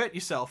gonna hurt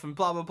yourself and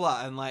blah, blah,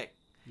 blah. And like,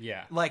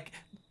 yeah. Like,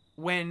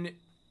 when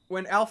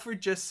Alfred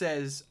just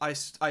says, I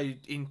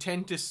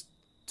intend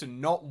to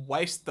not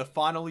waste the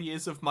final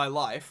years of my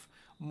life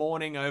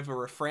mourning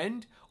over a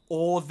friend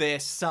or their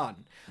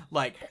son.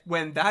 Like,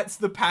 when that's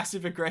the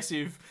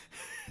passive-aggressive,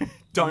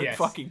 don't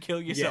fucking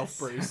kill yourself,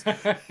 Bruce.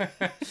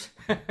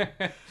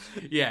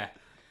 Yeah.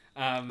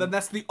 Then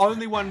that's the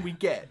only one we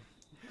get.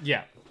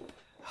 Yeah.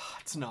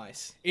 It's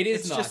nice.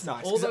 It's nice. Just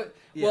nice. Although,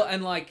 well,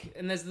 and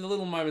there's the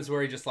little moments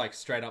where he just like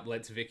straight up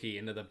lets Vicky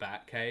into the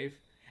Batcave,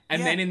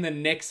 and then in the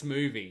next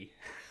movie,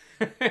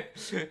 there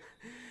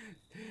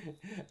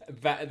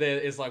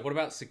is like, what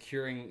about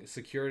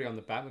security on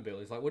the Batmobile?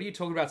 He's like, what are you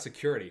talking about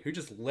security? Who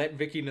just let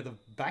Vicky into the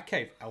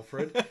Batcave,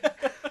 Alfred?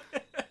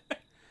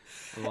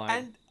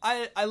 And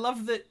I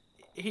love that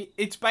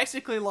it's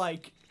basically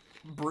like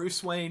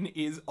Bruce Wayne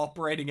is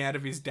operating out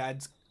of his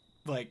dad's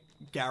like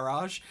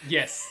garage.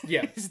 Yes,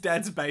 yeah. His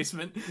dad's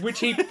basement.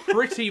 Which he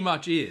pretty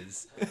much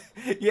is.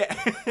 Yeah.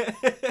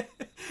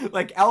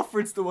 Like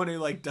Alfred's the one who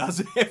like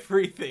does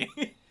everything.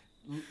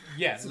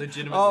 Yeah,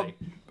 legitimately.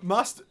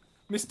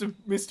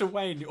 Mr.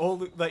 Wayne,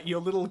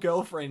 your little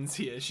girlfriend's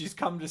here. She's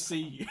come to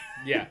see you.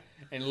 Yeah.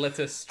 And let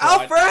us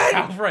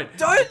Alfred!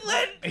 Don't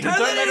let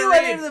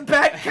anyone into the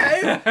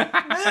Batcave!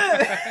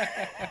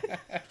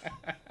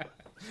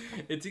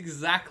 It's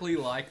exactly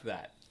like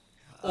that.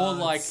 Or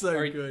like,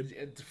 so good.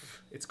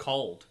 It's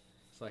cold.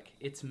 It's like,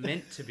 it's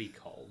meant to be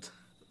cold.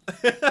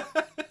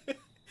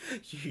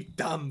 You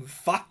dumb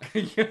fuck.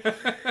 He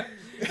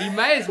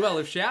may as well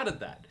have shouted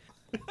that.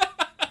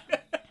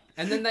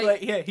 And then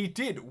he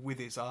did with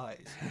his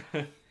eyes.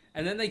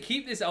 And then they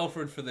keep this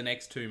Alfred for the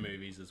next two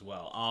movies as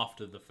well,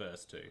 after the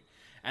first two.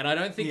 And I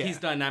don't think his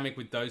dynamic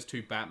with those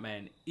two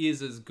Batman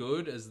is as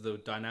good as the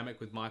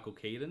dynamic with Michael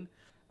Keaton.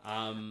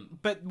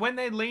 But when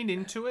they lean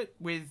into it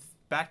with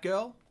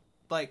Batgirl,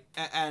 like,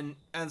 and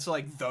so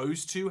like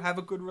those two have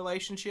a good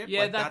relationship.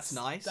 Yeah, like, that's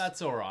nice.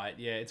 That's all right.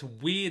 Yeah, it's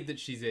weird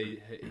that she's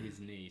his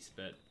niece,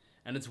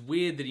 and it's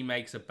weird that he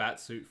makes a bat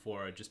suit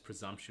for her just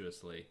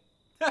presumptuously,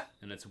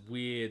 and it's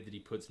weird that he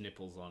puts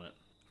nipples on it,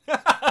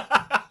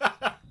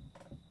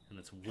 and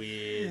it's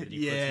weird that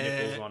he puts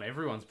nipples on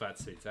everyone's bat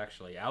suits.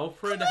 Actually,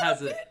 Alfred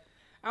has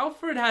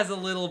a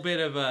little bit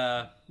of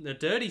a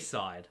dirty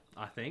side,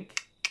 I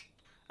think.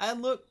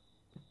 And look,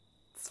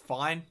 it's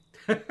fine.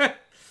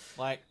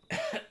 Like.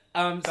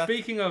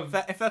 Speaking of...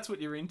 If that's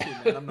what you're into,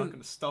 man, I'm not going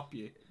to stop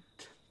you.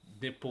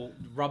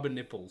 Rubber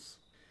nipples.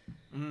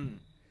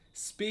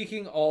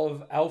 Speaking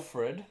of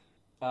Alfred,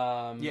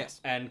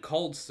 Yes. and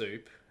cold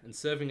soup and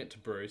serving it to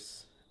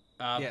Bruce,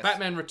 Yes.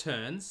 Batman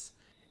Returns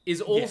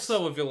is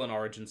also a villain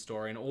origin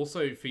story and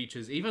also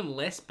features even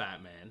less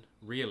Batman,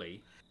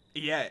 really.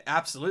 Yeah,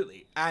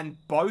 absolutely. And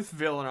both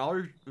villain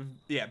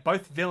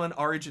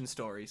origin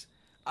stories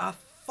are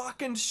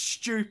fucking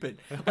stupid.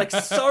 Like,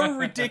 so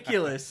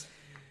ridiculous.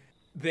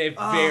 They're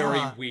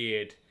very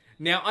weird.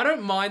 Now, I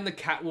don't mind the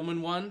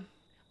Catwoman one.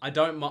 I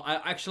don't mind.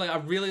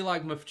 I really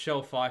like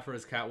Michelle Pfeiffer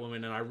as Catwoman,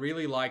 and I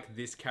really like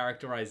this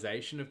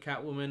characterization of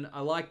Catwoman.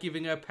 I like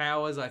giving her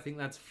powers. I think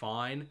that's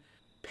fine.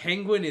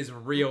 Penguin is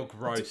real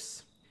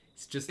gross.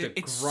 It's just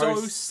it's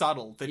gross... so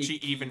subtle that she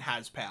even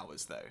has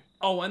powers, though.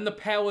 Oh, and the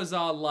powers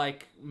are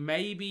like,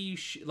 maybe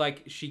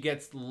she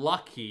gets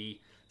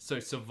lucky, so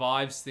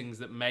survives things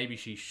that maybe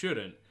she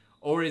shouldn't.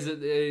 Or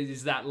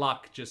is that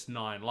luck just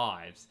 9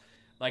 lives?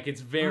 Like, it's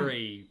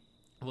very...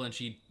 Well, and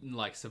she,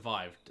 like,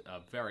 survived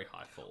a very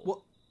high fall.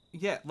 Well,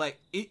 yeah, like,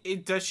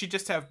 does she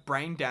just have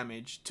brain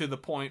damage to the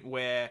point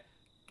where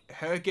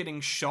her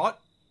getting shot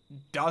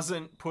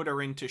doesn't put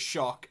her into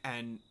shock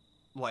and,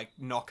 like,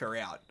 knock her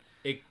out?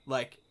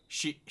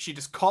 She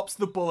just cops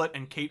the bullet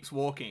and keeps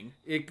walking.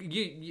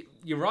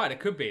 You're right,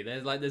 it could be.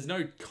 There's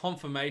no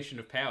confirmation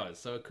of powers,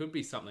 so it could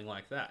be something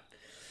like that.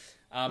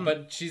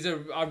 But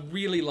I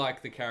really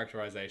like the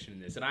characterization in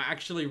this, and I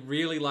actually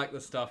really like the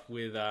stuff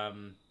with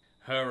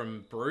her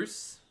and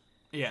Bruce.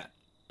 Yeah.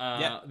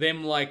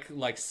 Them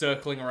like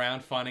circling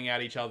around, finding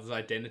out each other's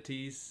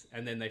identities,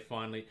 and then they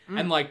finally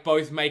and like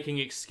both making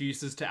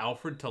excuses to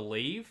Alfred to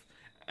leave,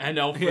 and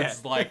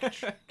Alfred's like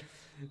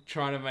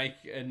trying to make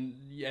it's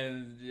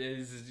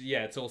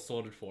all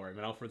sorted for him,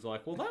 and Alfred's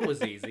like, well, that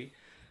was easy.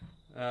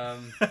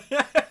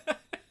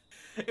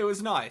 It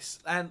was nice,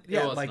 and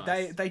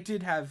nice. They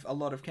did have a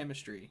lot of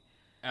chemistry.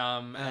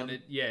 And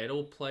it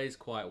all plays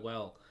quite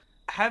well.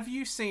 Have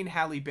you seen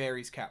Halle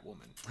Berry's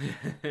Catwoman?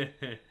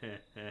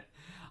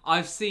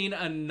 I've seen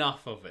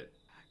enough of it.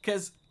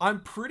 Because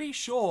I'm pretty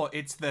sure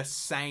it's the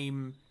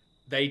same...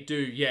 They do,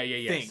 yeah.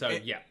 Thing. So,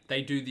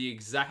 they do the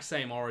exact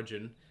same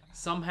origin.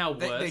 Somehow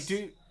worse. They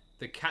do...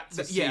 The cat's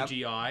are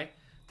CGI.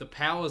 The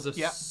powers are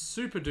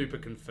super duper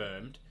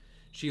confirmed.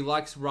 She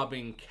likes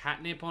rubbing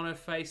catnip on her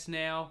face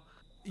now.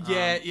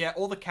 Yeah,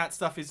 all the cat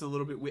stuff is a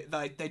little bit weird.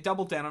 They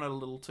double down on it a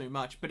little too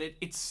much, but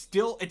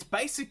it's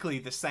basically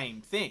the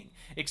same thing,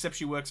 except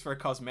she works for a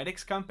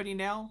cosmetics company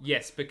now.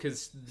 Yes,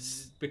 because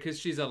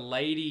she's a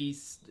lady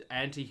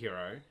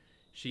anti-hero,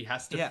 she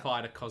has to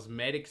fight a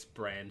cosmetics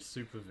brand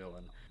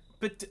supervillain.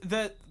 But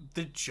the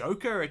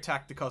Joker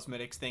attacked the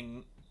cosmetics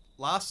thing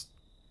last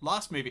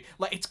movie.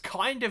 Like, it's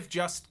kind of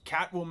just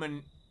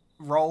Catwoman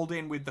rolled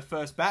in with the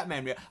first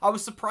Batman movie. I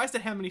was surprised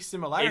at how many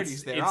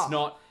similarities there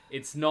are.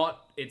 It's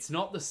not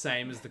the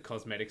same as the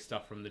cosmetic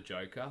stuff from the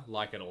Joker,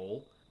 like at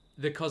all.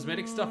 The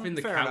cosmetic stuff in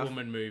the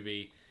Catwoman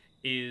movie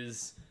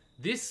is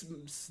this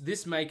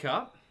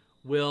makeup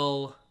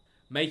will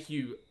make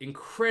you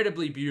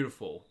incredibly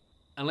beautiful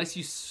unless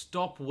you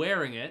stop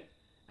wearing it,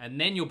 and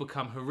then you'll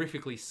become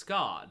horrifically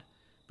scarred.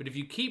 But if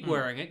you keep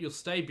wearing it, you'll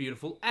stay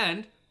beautiful,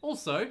 and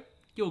also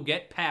you'll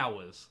get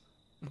powers.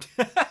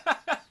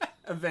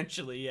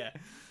 Eventually, yeah.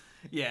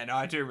 Yeah, no,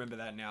 I do remember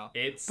that now.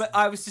 But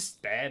I was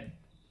just bad.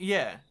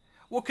 Yeah.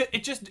 Well,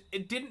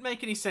 it didn't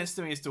make any sense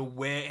to me as to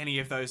where any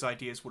of those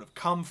ideas would have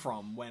come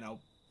from when I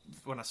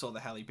saw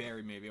the Halle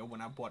Berry movie, or when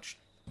I watched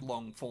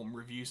long form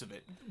reviews of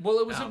it. Well,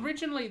 it was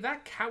originally,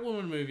 that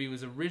Catwoman movie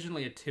was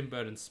originally a Tim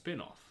Burton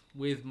spin-off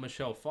with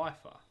Michelle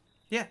Pfeiffer.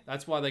 Yeah.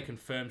 That's why they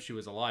confirmed she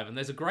was alive. And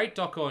there's a great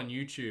doco on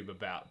YouTube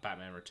about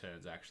Batman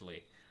Returns,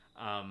 actually.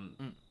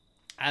 And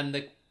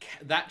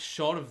that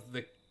shot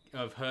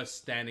of her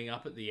standing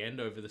up at the end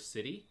over the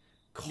city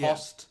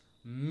cost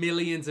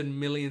millions and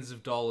millions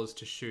of dollars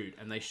to shoot,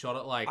 and they shot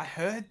it like, I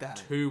heard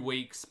that, 2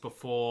 weeks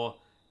before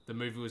the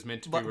movie was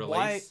meant to be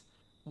released.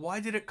 Why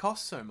did it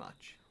cost so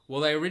much?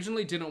 Well, they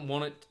originally didn't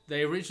want it.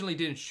 They originally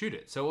didn't shoot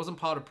it, so it wasn't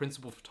part of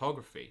principal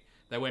photography.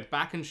 They went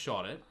back and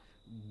shot it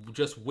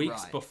just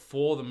weeks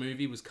before the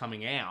movie was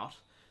coming out,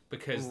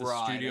 because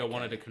the studio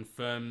wanted to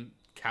confirm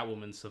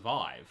Catwoman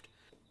survived.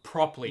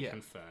 Properly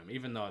confirm,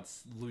 even though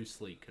it's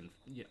loosely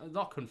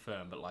not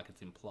confirmed, but like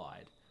it's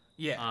implied.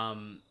 Yeah.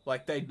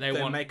 Like they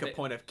make a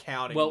point of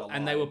counting. Well,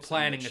 and they were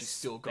planning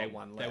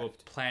one left. They were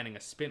planning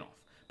a spin-off.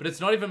 But it's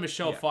not even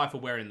Michelle Pfeiffer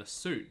wearing the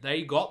suit.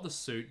 They got the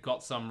suit,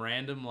 got some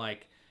random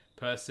like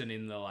person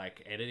in the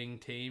like editing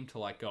team to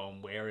like go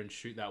and wear and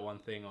shoot that one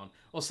thing on,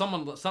 or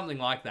something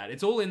like that.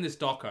 It's all in this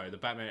doco, the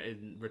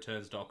Batman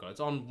Returns doco. It's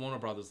on Warner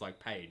Brothers like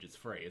page. It's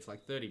free. It's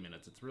like 30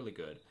 minutes. It's really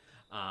good.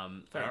 I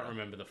don't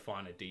remember the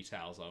finer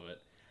details of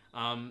it.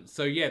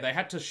 So yeah, they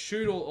had to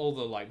shoot all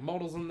the like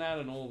models and that,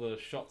 and all the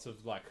shots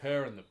of like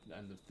her and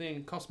the thing.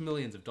 It cost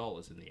millions of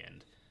dollars in the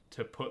end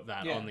to put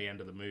that on the end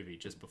of the movie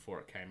just before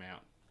it came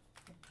out.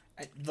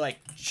 Like,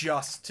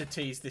 just to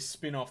tease this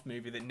spin-off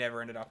movie that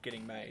never ended up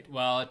getting made.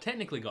 Well, it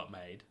technically got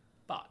made,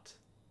 but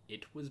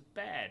it was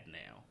bad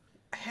now.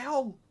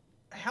 How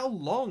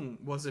long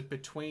was it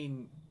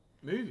between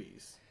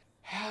movies?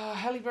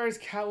 Halle Berry's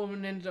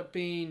Catwoman ended up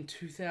being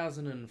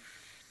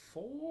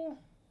 2004.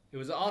 It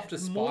was after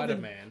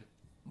Spider-Man.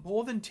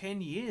 More than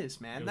 10 years,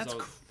 man. That's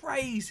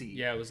crazy.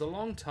 Yeah, it was a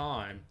long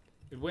time.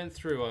 It went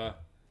through a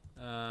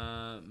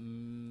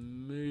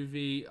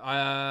movie.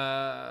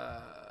 I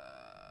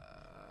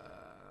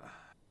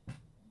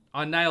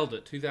nailed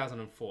it.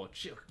 2004.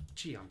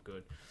 Gee, I'm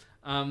good.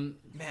 Man,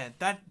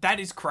 that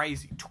is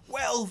crazy.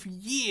 12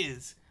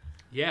 years.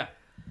 Yeah.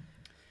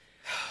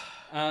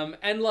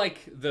 And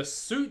like the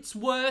suit's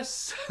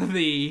worse,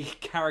 the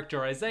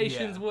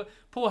characterizations were.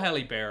 Poor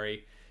Halle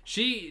Berry.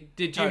 Did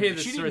you hear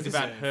the stories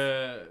about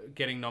her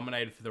getting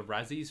nominated for the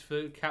Razzies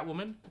for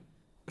Catwoman?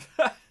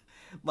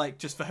 Like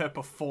just for her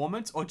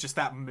performance or just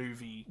that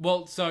movie?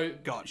 Well, so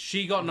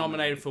she got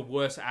nominated for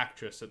Worst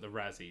Actress at the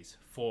Razzies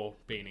for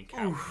being in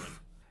Catwoman.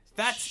 Oof.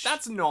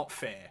 That's not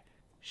fair.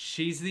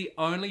 She's the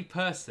only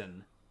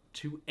person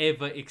to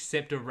ever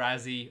accept a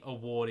Razzie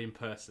award in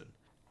person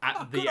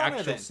at the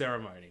actual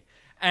ceremony.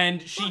 And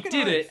she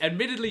did it.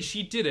 Admittedly,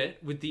 she did it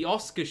with the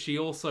Oscar she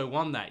also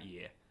won that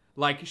year.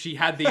 Like, she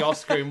had the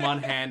Oscar in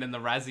one hand and the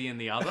Razzie in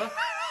the other.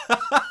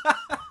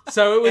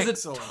 So it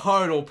was a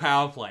total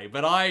power play,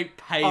 but I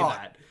pay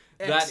that.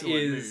 That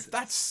is...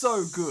 That's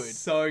so good.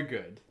 So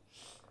good.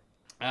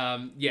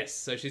 Yes,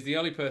 so she's the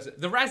only person...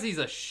 The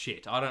Razzies are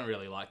shit. I don't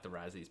really like the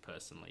Razzies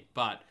personally,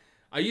 but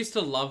I used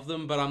to love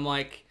them, but I'm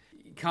like...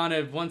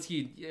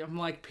 I'm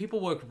like,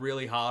 people work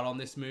really hard on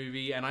this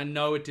movie, and I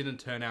know it didn't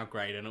turn out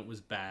great, and it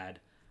was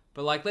bad.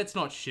 But, like, let's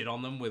not shit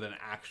on them with an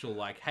actual,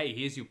 like, hey,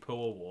 here's your Pooh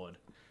Award.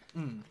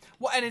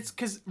 Well, and it's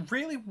because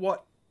really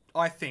what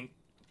I think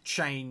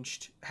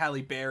changed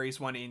Halle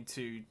Berry's one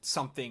into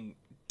something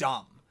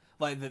dumb,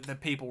 like that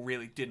people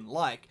really didn't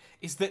like,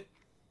 is that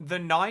the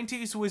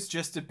 90s was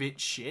just a bit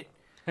shit,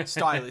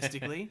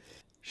 stylistically.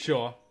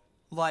 Sure.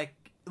 Like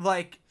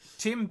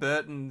Tim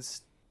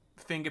Burton's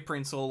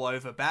fingerprints all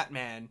over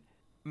Batman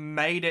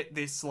made it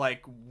this,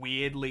 like,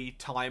 weirdly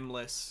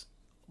timeless,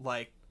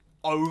 like,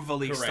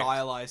 overly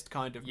stylized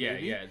kind of movie.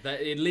 Yeah.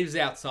 It lives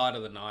outside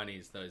of the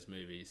 90s, those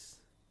movies.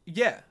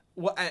 Yeah.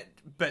 Well,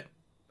 but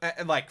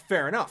like,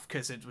 fair enough,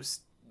 because it was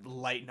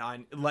late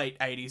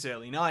 80s,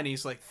 early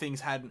 90s, like,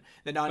 things hadn't...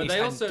 The 90s but they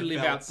also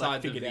live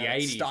outside of the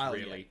 80s,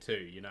 really, too,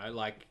 you know?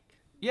 Like,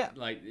 yeah.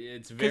 Like,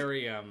 it's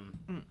very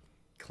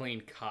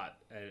clean cut.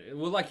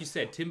 Well, like you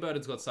said, Tim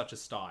Burton's got such a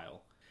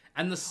style.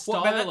 And the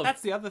style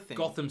that's the other thing.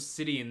 Gotham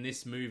City in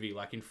this movie,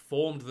 like,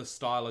 informed the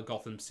style of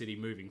Gotham City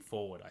moving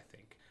forward, I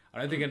think. I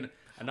don't think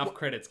enough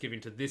credit's given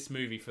to this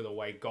movie for the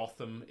way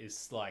Gotham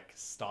is, like,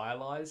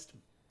 stylized.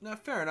 No,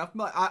 fair enough.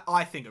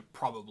 I think it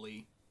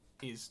probably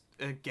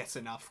gets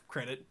enough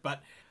credit,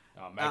 but...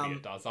 Oh, maybe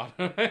it does, I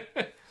don't know.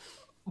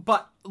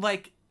 But,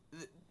 like,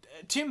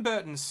 Tim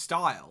Burton's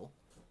style,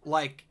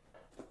 like,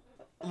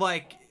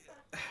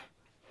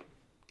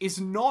 is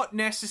not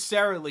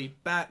necessarily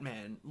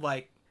Batman.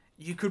 Like,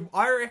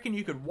 I reckon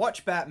you could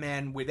watch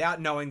Batman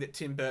without knowing that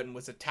Tim Burton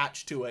was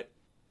attached to it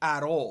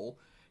at all,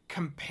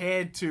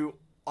 compared to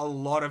a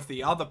lot of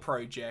the other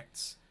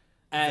projects.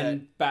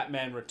 And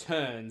Batman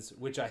Returns,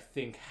 which I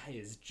think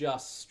is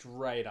just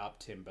straight up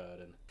Tim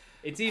Burton.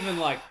 It's even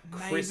like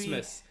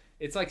Christmas.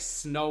 It's like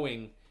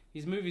snowing.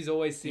 His movies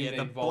always seem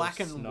to involve black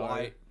and snow.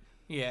 white.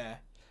 Yeah.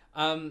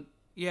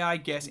 Yeah, I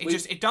guess.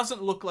 It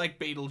doesn't look like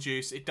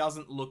Beetlejuice. It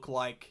doesn't look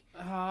like...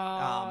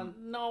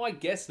 no, I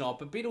guess not.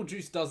 But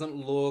Beetlejuice doesn't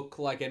look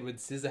like Edward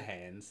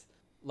Scissorhands.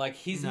 Like,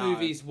 his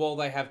movies, while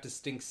they have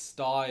distinct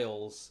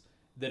styles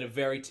that are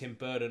very Tim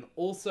Burton,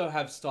 also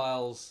have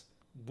styles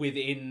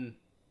within,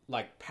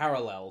 like,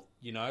 parallel,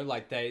 you know?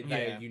 Like, they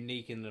are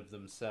unique in of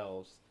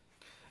themselves.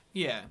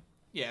 Yeah,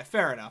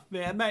 fair enough.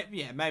 Yeah,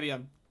 maybe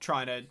I'm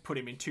trying to put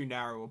him in too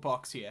narrow a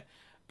box here.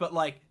 But,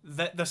 like,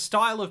 the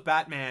style of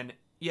Batman...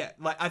 Yeah,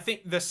 like, I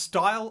think the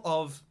style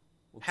of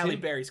Halle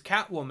Berry's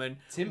Catwoman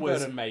Tim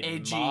was Burton made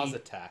edgy. Mars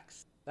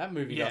Attacks. That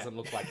movie doesn't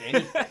look like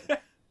anything. It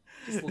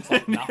just looks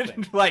like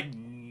nothing. Like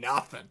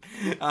nothing.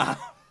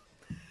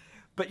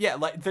 But yeah,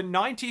 like, the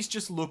 90s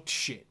just looked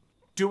shit.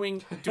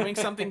 Doing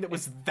something that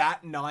was that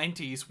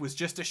 90s was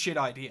just a shit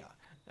idea.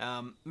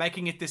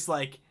 Making it this,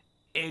 like,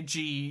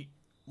 edgy,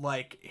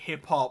 like,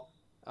 hip-hop...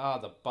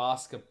 the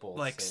basketball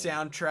like, scene.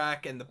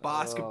 Soundtrack and the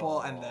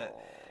basketball and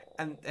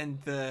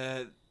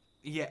the...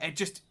 Yeah,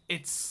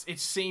 it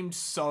seemed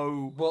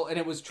so... Well, and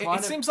it was trying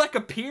It seems like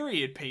a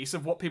period piece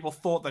of what people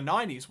thought the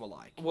 90s were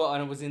like. Well,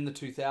 and it was in the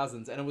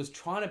 2000s, and it was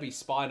trying to be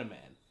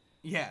Spider-Man.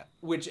 Yeah.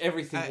 Which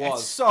everything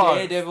was.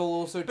 Daredevil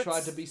also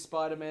tried to be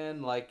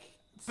Spider-Man, like...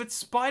 But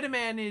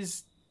Spider-Man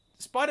is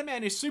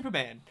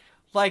Superman.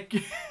 Like...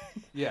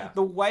 Yeah.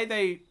 The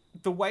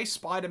way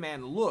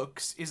Spider-Man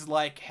looks is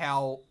like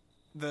how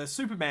the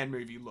Superman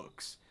movie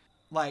looks.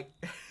 Like...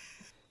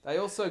 They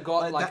also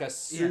got like a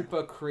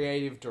super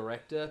creative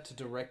director to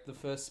direct the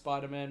first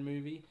Spider-Man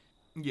movie.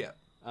 Yeah.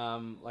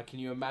 Like, can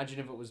you imagine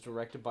if it was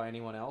directed by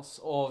anyone else?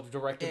 Or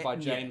directed by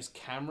James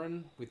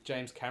Cameron, with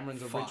James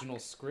Cameron's original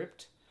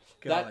script?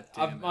 God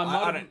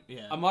damn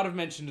it. I might have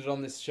mentioned it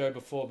on this show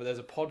before, but there's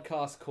a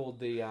podcast called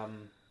the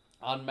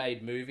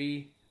Unmade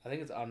Movie. I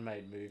think it's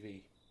Unmade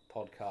Movie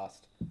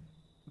podcast.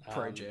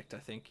 project, I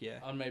think. Yeah,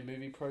 Unmade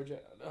movie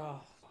project. Oh,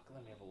 fuck,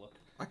 let me have a look.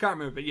 I can't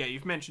remember, but yeah,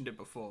 you've mentioned it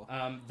before.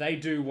 They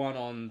do one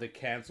on the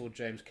cancelled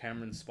James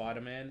Cameron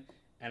Spider-Man,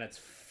 and it's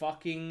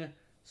fucking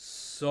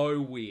so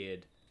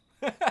weird.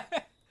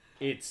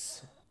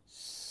 It's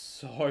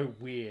so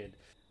weird.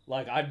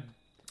 Like,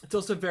 It's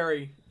also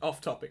very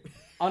off-topic.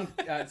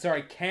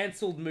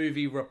 Cancelled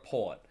movie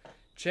report.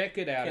 Check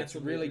it out.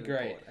 Cancelled it's really movie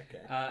great. report,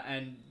 okay.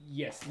 And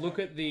yes,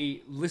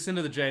 listen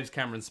to the James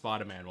Cameron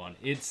Spider-Man one.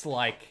 It's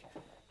like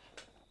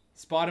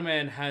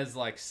Spider-Man has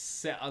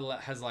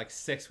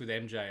sex with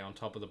MJ on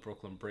top of the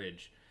Brooklyn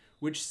Bridge,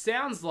 which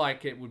sounds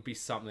like it would be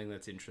something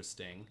that's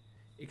interesting,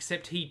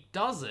 except he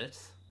does it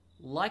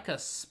like a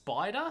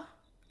spider.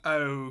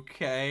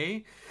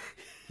 Okay.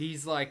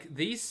 He's like,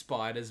 these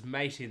spiders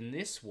mate in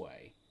this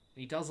way.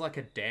 He does like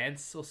a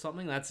dance or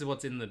something. That's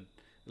what's at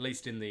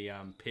least in the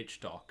pitch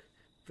doc.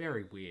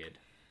 Very weird.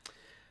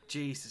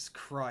 Jesus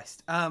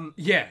Christ.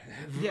 Yeah,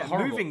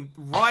 horrible. Moving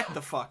right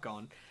the fuck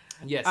on.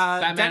 Yes,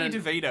 Danny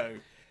DeVito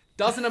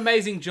does an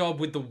amazing job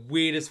with the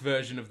weirdest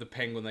version of the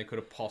Penguin they could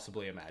have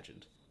possibly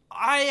imagined.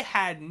 I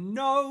had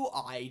no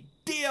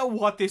idea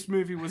what this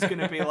movie was going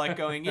to be like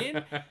going in,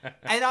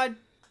 and I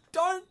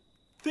don't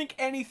think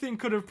anything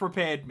could have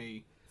prepared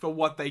me for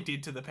what they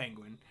did to the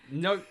Penguin.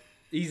 No,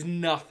 he's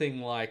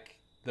nothing like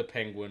the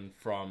Penguin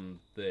from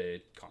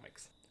the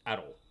comics at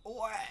all.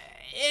 Or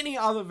any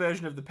other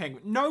version of the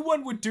Penguin. No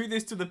one would do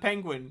this to the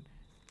Penguin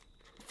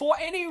for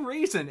any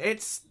reason.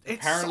 It's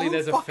apparently so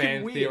there's a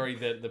fan weird. theory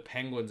that the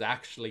Penguins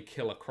actually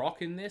Killer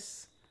Croc in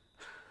this.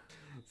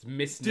 It's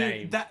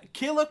misnamed. Dude, that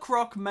Killer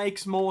Croc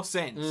makes more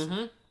sense.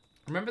 Mm-hmm.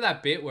 Remember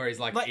that bit where he's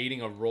like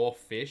eating a raw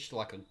fish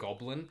like a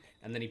goblin,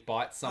 and then he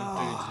bites some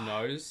dude's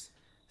nose?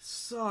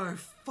 So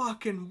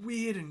fucking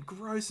weird and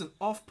gross and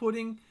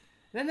off-putting.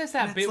 Then there's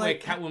that bit where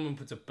Catwoman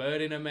puts a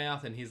bird in her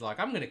mouth, and he's like,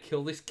 "I'm gonna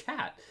kill this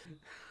cat."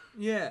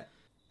 Yeah,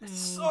 it's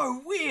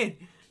so weird.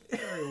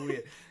 Very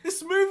weird.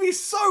 This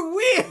movie's so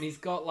weird. And he's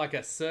got like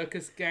a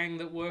circus gang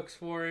that works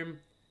for him,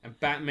 and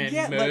Batman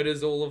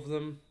murders all of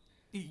them.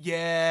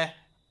 Yeah,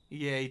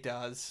 he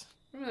does.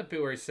 Remember that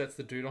bit where he sets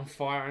the dude on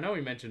fire? I know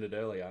we mentioned it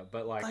earlier,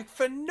 but like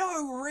for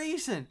no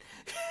reason.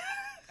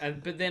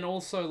 But then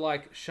also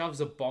like shoves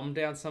a bomb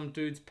down some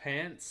dude's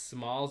pants,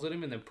 smiles at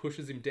him, and then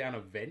pushes him down a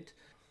vent.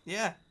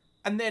 Yeah.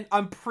 And then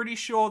I'm pretty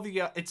sure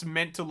it's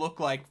meant to look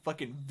like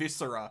fucking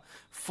viscera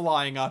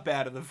flying up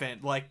out of the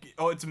vent,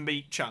 it's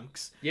meat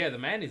chunks. Yeah, the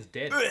man is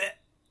dead.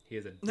 He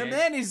is The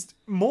man is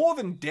more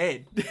than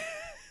dead.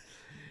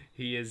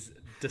 He is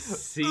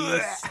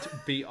deceased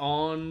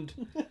beyond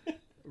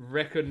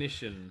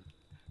recognition.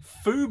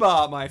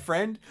 Fubar, my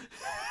friend.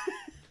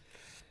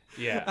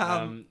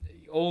 Yeah,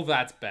 all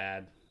that's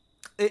bad.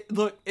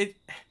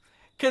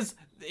 Because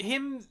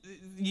him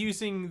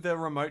using the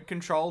remote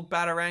controlled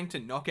Batarang to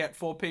knock out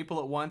 4 people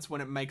at once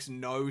when it makes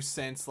no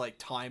sense,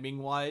 timing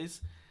wise.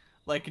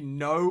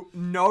 No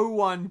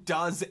one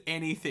does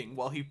anything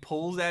while he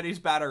pulls out his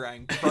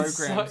Batarang,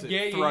 programs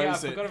it,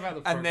 throws it,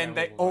 and then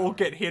they all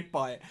get hit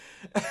by it.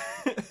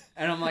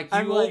 And I'm like,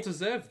 you all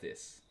deserve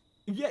this.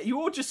 Yeah, you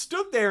all just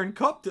stood there and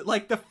copped it.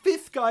 The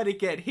 5th guy to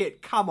get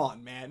hit, come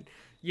on, man.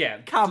 Yeah,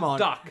 come on.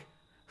 Duck.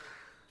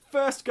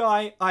 First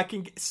guy, I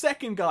can get.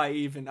 Second guy,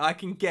 even, I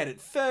can get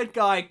it. Third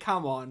guy,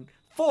 come on.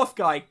 Fourth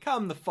guy,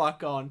 come the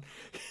fuck on.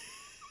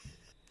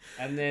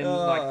 And then,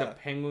 the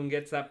Penguin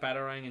gets that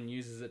Batarang and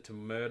uses it to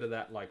murder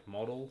that,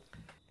 model.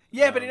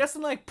 Yeah, but he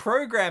doesn't,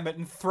 program it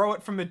and throw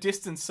it from a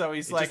distance so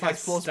he's,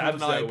 has plausible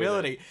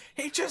deniability.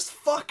 He just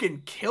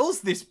fucking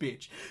kills this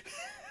bitch.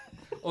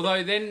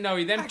 Although, he then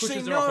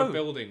pushes her off a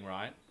building,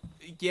 right?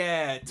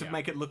 Yeah, to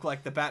make it look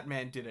like the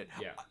Batman did it.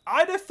 Yeah.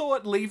 I'd have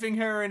thought leaving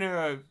her in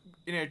her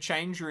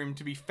change room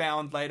to be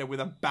found later with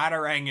a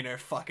Batarang in her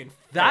fucking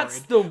forehead. That's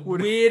the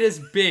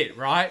weirdest bit,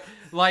 right?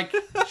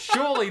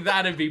 Surely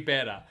that'd be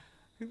better.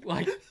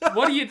 What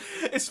do you...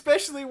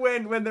 Especially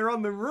when they're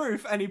on the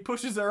roof and he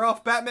pushes her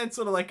off, Batman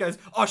sort of goes,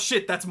 "Oh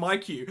shit, that's my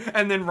cue,"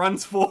 and then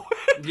runs forward.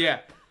 Yeah.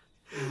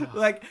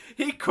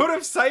 He could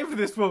have saved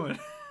this woman.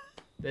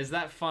 There's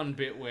that fun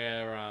bit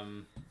where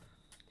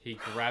he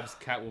grabs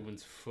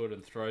Catwoman's foot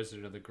and throws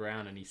it to the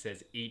ground, and he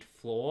says, "Eat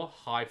floor,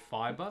 high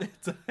fiber."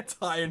 It's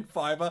high in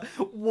fiber.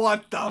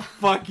 What the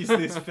fuck is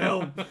this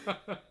film?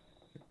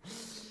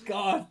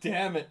 God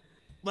damn it.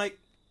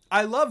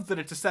 I love that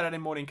it's a Saturday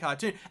morning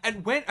cartoon.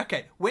 And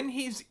when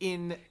he's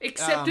in...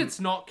 Except it's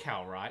not,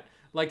 Cal, right?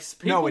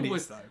 No, it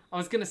is, though. I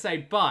was going to say,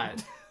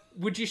 but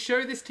would you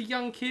show this to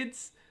young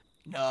kids?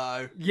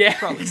 No.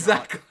 Yeah,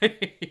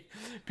 exactly.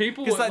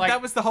 People because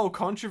that was the whole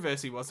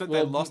controversy, wasn't it?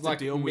 They lost a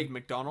deal with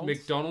McDonald's.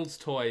 McDonald's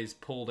toys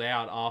pulled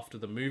out after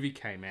the movie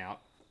came out.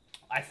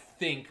 I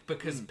think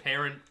because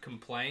parent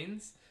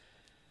complains.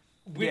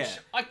 Which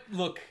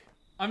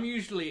I'm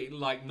usually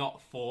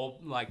not for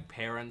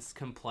parents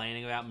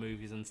complaining about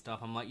movies and stuff.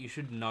 I'm you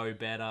should know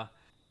better.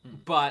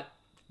 But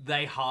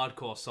they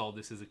hardcore sold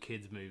this as a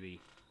kids movie,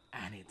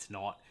 and it's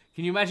not.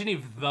 Can you imagine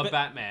if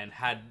Batman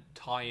had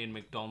tie-in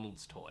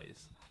McDonald's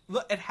toys?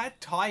 Look, it had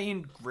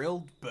tie-in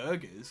grilled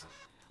burgers.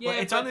 Yeah,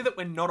 it's only that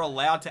we're not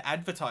allowed to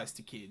advertise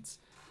to kids.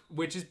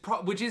 which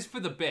is for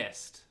the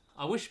best.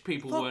 I wish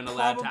people Look, weren't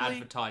allowed to probably-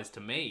 advertise to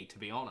me, to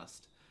be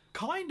honest.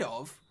 Kind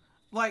of.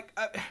 Like,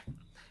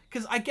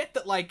 because I get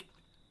that, like,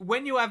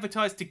 when you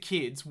advertise to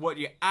kids, what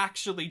you're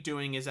actually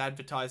doing is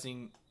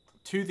advertising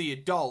to the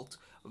adult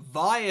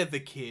via the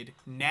kid,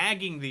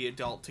 nagging the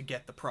adult to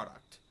get the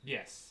product.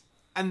 Yes.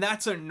 And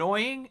that's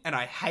annoying, and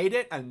I hate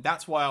it, and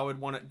that's why I would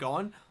want it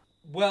gone.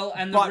 Well,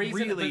 and But the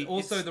really,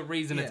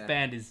 reason it's yeah.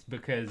 banned is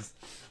because,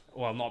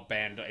 well, not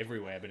banned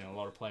everywhere, but in a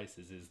lot of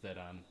places, is that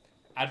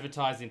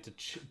advertising to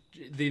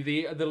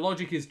the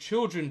logic is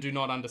children do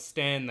not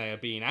understand they are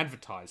being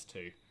advertised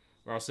to,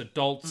 whereas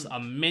adults are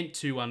meant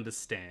to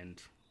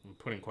understand. I'm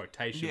putting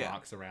quotation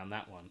marks around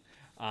that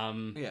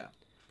one. Yeah.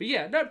 But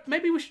yeah, no,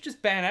 maybe we should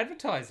just ban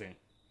advertising.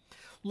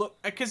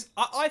 Look, because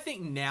I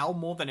think now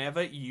more than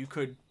ever, you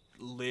could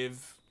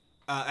live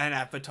an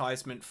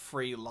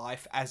advertisement-free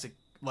life as a...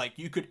 Like,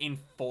 you could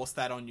enforce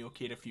that on your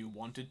kid if you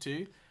wanted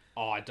to.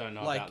 Oh, I don't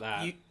know Like,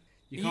 about that.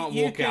 You can't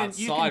you walk outside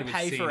You can with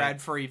pay seeing for it.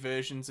 ad-free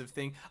versions of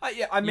things.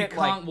 Yeah, I You meant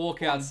can't like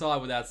walk outside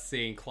without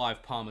seeing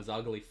Clive Palmer's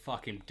ugly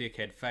fucking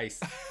dickhead face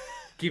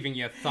giving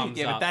you a thumbs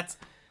yeah, up.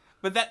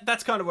 but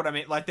that's kind of what I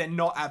meant. Like, they're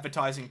not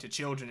advertising to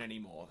children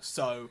anymore.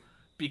 So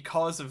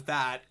because of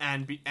that,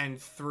 and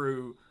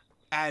through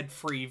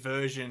ad-free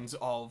versions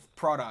of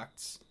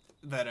products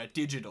that are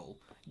digital,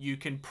 you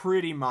can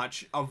pretty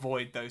much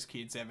avoid those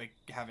kids ever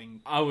having.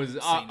 I would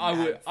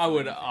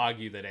anything.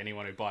 argue that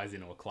anyone who buys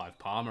into a Clive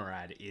Palmer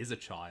ad is a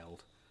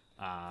child,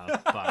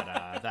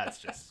 but that's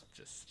just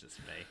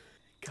me.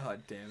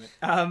 God damn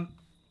it.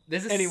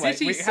 There's a Anyway,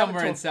 city we haven't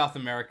somewhere in talked- South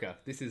America.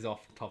 This is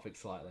off topic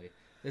slightly.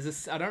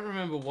 I don't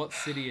remember what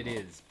city it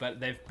is, but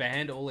they've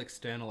banned all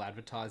external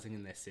advertising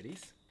in their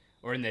cities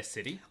or in their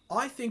city.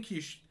 I think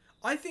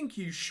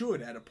you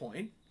should at a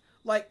point.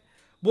 Like,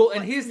 Well,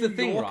 and like here's the New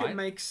thing, York, right? It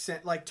makes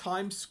sense. Like,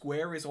 Times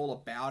Square is all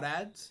about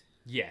ads.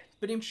 Yeah,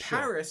 But in sure.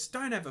 Paris,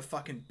 don't have a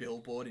fucking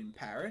billboard in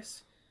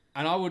Paris.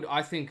 And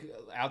I think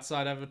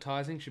outside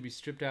advertising should be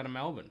stripped out of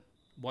Melbourne.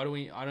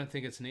 I don't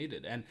think it's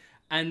needed.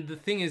 And the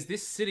thing is,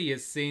 this city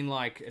has seen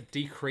like a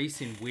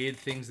decrease in weird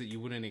things that you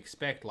wouldn't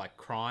expect, like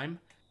crime,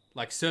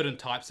 like certain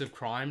types of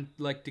crime,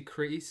 like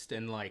decreased,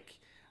 and like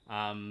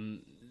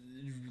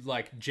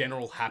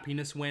general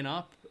happiness went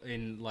up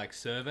in like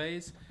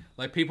surveys.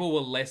 Like people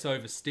were less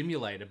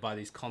overstimulated by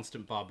these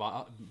constant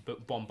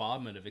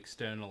bombardment of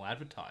external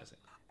advertising,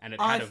 and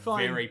it had a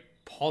very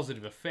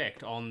positive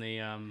effect on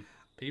the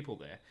people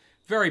there.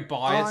 Very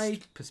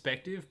biased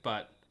perspective,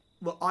 but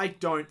Well, I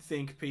don't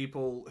think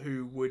people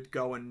who would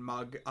go and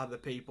mug other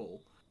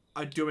people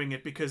are doing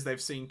it because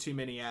they've seen too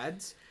many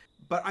ads.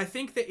 But I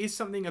think there is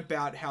something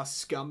about how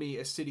scummy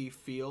a city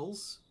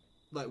feels,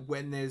 like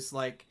when there's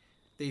like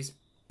these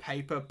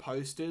paper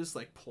posters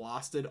like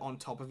plastered on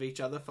top of each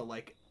other for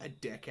like a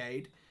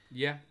decade.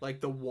 yeah. Like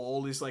the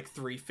wall is like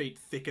 3 feet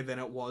thicker than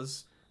it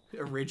was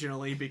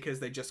originally because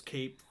they just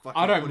keep fucking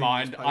I don't putting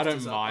mind. these I don't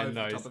posters up mind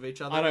over those. top of each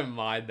other. I don't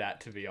mind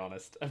that, to be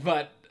honest.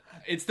 But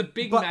it's the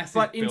big massive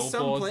but in billboards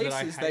some that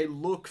I places hate. they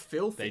look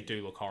filthy. They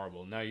do look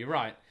horrible. No, you're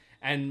right.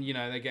 And you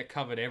know they get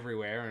covered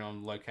everywhere and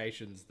on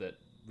locations that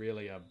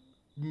really are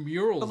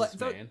murals, like,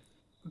 man.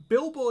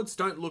 Billboards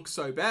don't look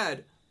so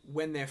bad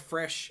when they're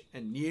fresh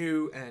and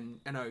new and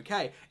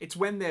okay. It's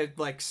when they're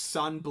like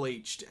sun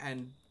bleached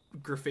and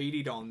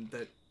graffitied on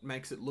that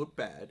makes it look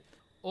bad.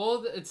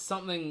 Or it's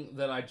something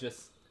that I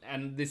just,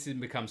 and this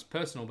becomes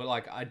personal, but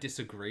like I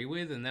disagree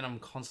with, and then I'm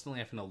constantly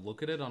having to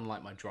look at it on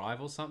like my drive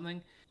or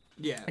something.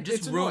 Yeah, It just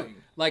it's ruins,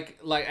 annoying.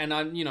 like, and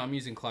I'm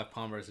using Clive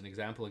Palmer as an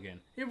example again.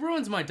 It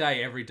ruins my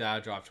day every day I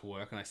drive to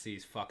work and I see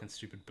his fucking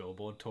stupid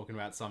billboard talking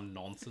about some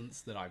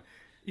nonsense that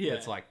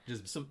it's like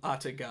just Some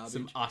utter garbage.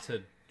 some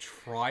utter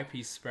tripe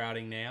he's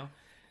sprouting now,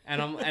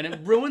 and it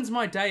ruins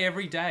my day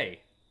every day.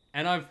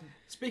 And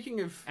Speaking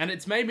of,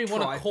 it's made me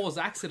want to tripe. cause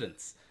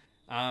accidents.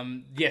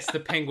 Yes, the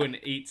penguin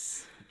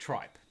eats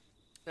tripe.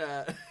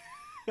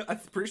 I'm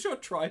pretty sure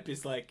tripe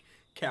is like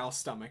cow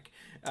stomach,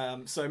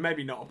 so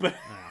maybe not. But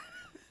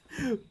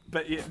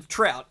but yeah,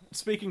 trout.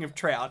 Speaking of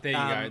trout, There you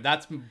go.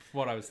 That's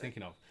what I was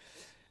thinking of.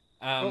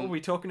 What were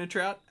we talking to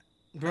trout?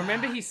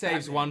 Remember he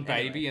saves Batman. one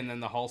baby Anyway. and then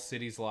the whole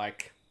city's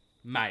like,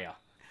 Mayor.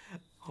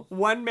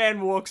 One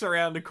man walks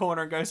around the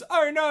corner and goes,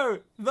 "Oh no,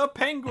 the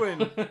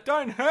penguin!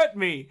 Don't hurt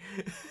me!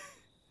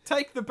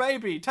 Take the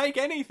baby! Take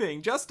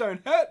anything! Just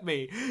don't hurt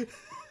me!"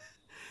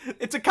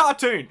 It's a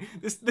cartoon.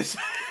 This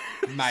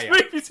Mayor.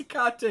 movie's a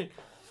cartoon.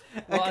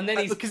 Well, and then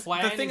his Because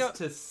plan the thing is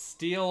to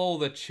steal all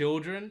the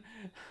children,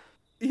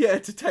 Yeah,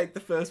 to take the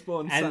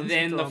firstborn sons and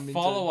then throw the them into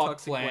follow-up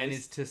toxic plan waste.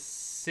 is to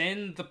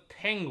send the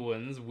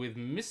penguins with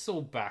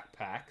missile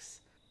backpacks.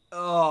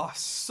 Oh,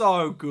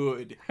 so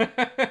good.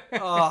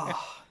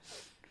 Oh,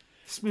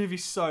 this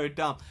movie's so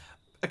dumb.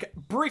 Okay,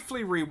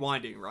 briefly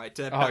rewinding, right,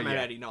 to Batman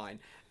yeah. 89.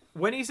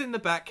 When he's in the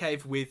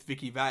Batcave with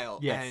Vicky Vale,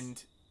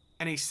 Yes.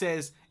 and he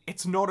says,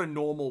 "It's not a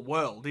normal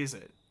world, is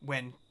it?"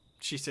 When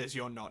she says,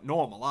 "You're not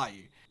normal, are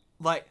you?"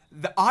 Like,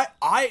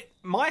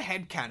 my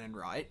headcanon,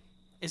 right,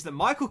 is that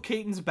Michael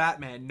Keaton's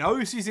Batman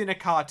knows he's in a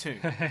cartoon.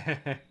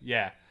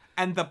 Yeah.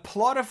 And the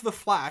plot of The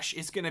Flash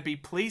is going to be,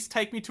 please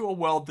take me to a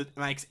world that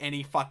makes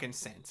any fucking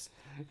sense.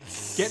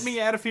 Get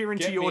me out of here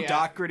into your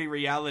dark, gritty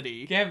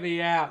reality. Get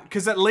me out.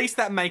 Because at least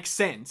that makes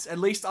sense. At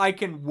least I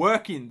can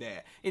work in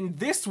there. In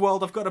this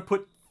world, I've got to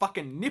put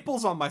fucking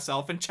nipples on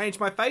myself and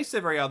change my face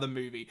every other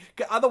movie.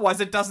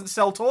 Otherwise, it doesn't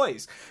sell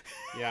toys.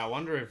 Yeah, I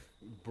wonder if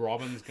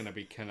Robin's going to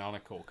be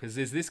canonical. Because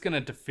is this going to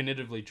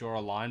definitively draw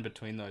a line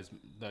between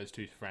those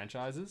two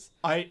franchises?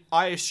 I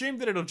assume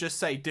that it'll just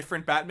say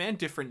different Batman,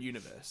 different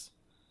universe.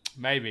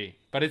 Maybe.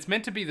 But it's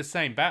meant to be the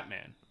same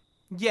Batman.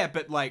 Yeah,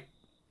 but like,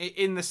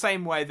 in the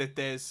same way that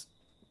there's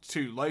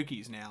two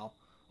Lokis now,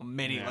 or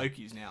many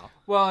Lokis now.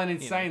 Well, and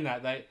in saying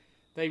that,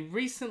 they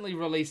recently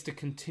released a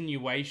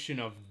continuation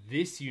of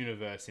this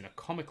universe in a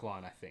comic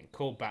line, I think,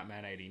 called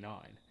Batman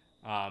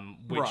 89,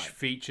 which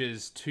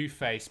features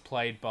Two-Face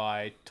played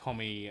by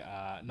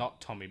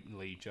not Tommy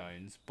Lee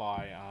Jones,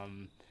 by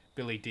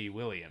Billy D.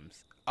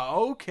 Williams.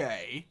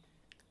 Okay.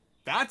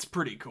 That's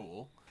pretty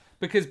cool.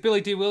 Because Billy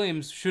D.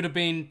 Williams should have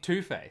been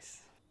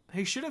Two-Face.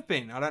 He should have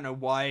been. I don't know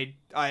why.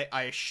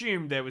 I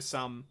assumed there was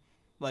some,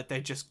 like,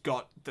 they just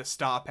got the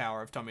star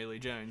power of Tommy Lee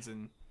Jones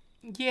and...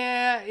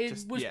 Yeah,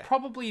 it was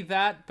probably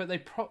that, but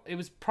it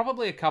was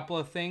probably a couple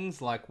of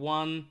things. Like,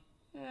 one,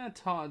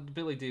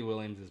 Billy D.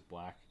 Williams is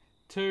black.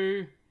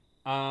 Two,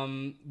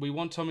 we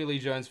want Tommy Lee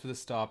Jones for the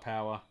star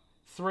power.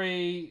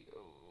 Three,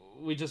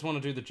 we just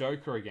want to do the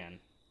Joker again.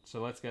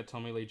 So let's get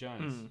Tommy Lee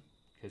Jones.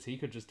 Because he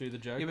could just do the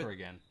Joker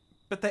again.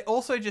 But they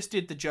also just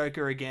did the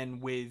Joker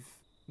again with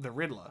the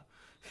Riddler.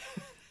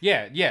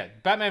 Yeah.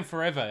 Batman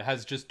Forever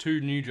has just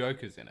two new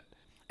Jokers in it.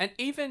 And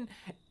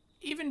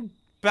even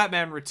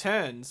Batman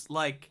Returns,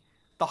 like,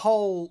 the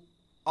whole,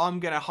 I'm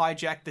going to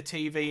hijack the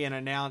TV and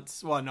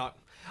announce... Well, no.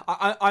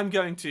 I'm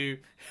going to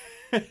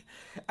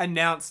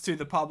announce to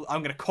the public...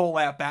 I'm going to call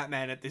out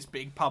Batman at this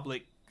big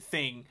public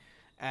thing.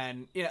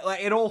 And, you know,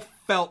 like, it all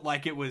felt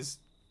like it was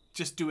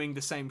just doing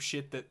the same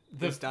shit that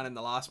was done in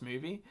the last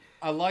movie.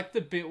 I like the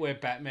bit where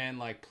Batman,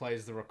 like,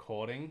 plays the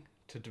recording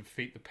to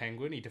defeat the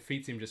Penguin. He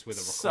defeats him just with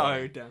a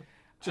recording. So dumb.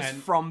 Just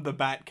from the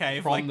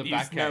Batcave. From like, the he's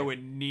Batcave. nowhere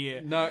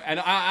near. No, and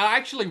I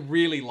actually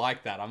really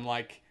like that. I'm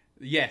like,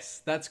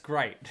 yes, that's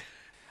great.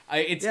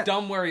 It's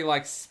dumb where he,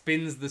 like,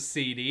 spins the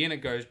CD and it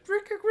goes,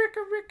 rick.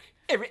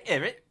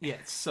 Yeah,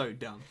 it's so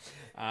dumb.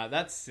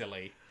 That's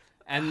silly.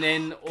 And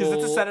then... Because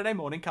it's a Saturday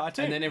morning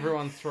cartoon. And then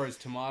everyone throws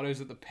tomatoes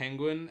at the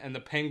Penguin, and the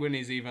Penguin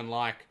is even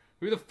like,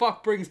 who the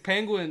fuck brings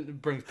Penguin?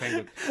 Who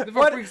the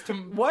fuck brings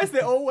Why is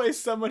there always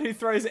someone who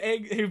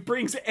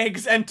brings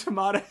eggs and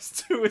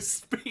tomatoes to a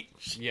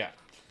speech? Yeah,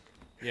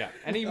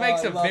 and he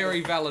makes a very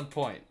valid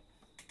point.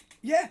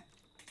 Yeah,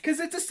 because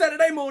it's a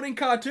Saturday morning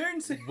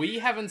cartoon. We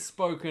haven't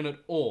spoken at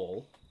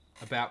all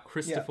about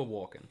Christopher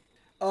Walken.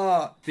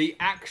 Oh, the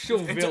actual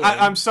villain.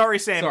 I'm sorry,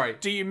 Sam. Sorry.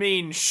 Do you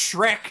mean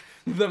Shrek?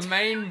 The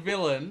main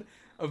villain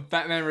of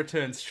Batman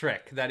Returns,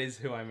 Shrek. That is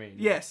who I mean.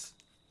 Yes.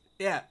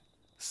 Yeah.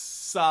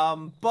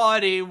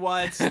 Somebody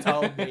once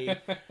told me.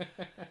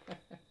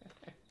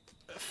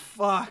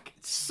 Fuck.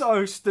 It's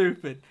so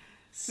stupid.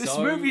 This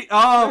movie...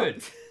 Oh.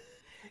 Good.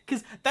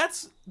 Because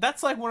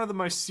that's like one of the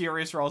most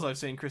serious roles I've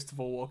seen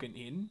Christopher Walken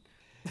in.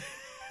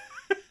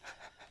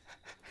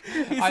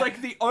 He's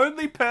like the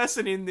only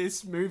person in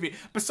this movie,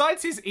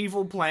 besides his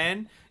evil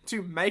plan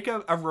to make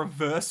a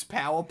reverse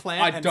power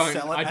plant and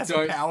sell it as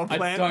a power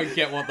plant. I don't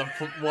get what's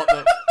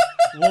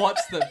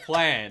the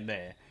plan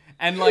there.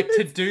 And like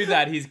to do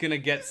that, he's gonna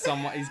get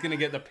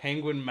the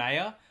Penguin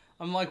mayor.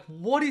 I'm like,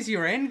 what is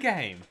your end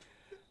game?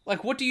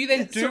 Like, what do you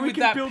then do with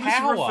that power? So he can build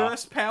his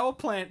reverse power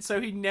plant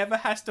so he never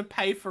has to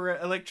pay for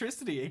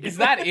electricity again. Is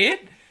that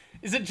it?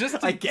 Is it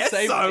just to I guess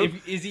save... so.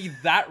 Is he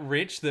that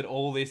rich that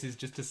all this is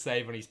just to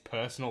save on his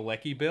personal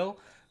lecky bill?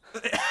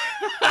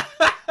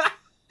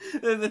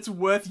 That's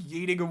worth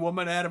yeeting a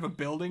woman out of a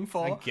building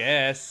for? I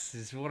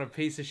guess. What a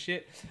piece of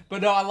shit.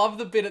 But no, I love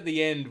the bit at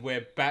the end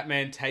where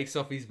Batman takes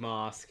off his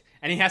mask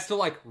and he has to,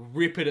 like,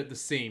 rip it at the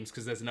seams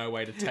because there's no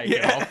way to take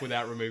it off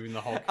without removing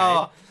the whole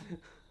cape.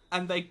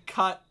 And they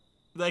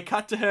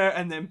cut to her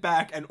and then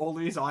back, and all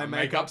of his eye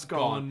makeup's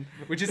gone.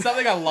 Which is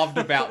something I loved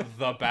about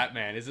the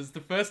Batman. Is it's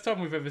the first time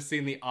we've ever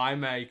seen the eye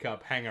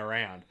makeup hang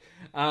around.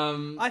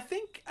 I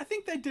think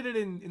they did it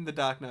in the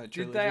Dark Knight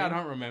trilogy. Did they? I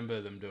don't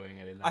remember them doing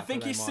it in that. I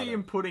think you see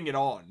him putting it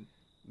on.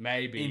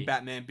 Maybe in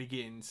Batman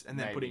Begins, and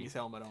then putting his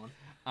helmet on.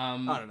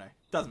 I don't know.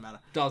 Doesn't matter.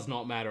 Does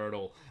not matter at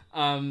all.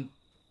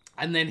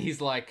 And then he's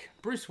like,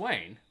 Bruce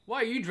Wayne, why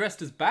are you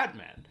dressed as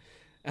Batman?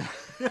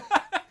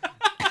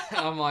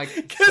 I'm like...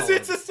 Because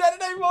it's a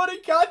Saturday morning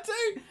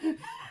cartoon!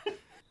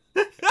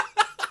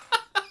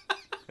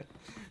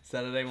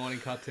 Saturday morning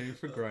cartoon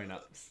for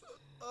grown-ups.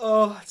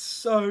 Oh, it's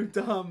so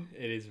dumb.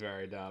 It is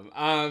very dumb.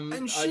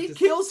 And she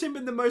kills him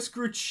in the most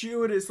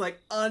gratuitous, like,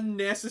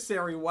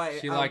 unnecessary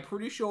way. I'm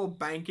pretty sure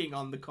banking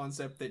on the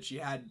concept that she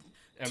had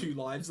 2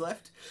 lives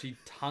left. She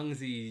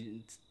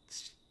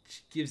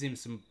gives him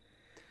some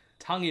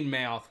tongue in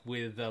mouth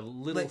with a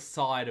little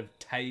side of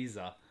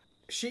taser.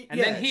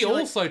 Then he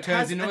also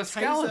turns into a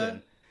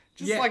skeleton.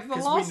 Just like the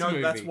last we know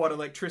movie. that's what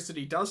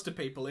electricity does to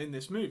people in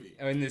this movie.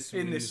 in this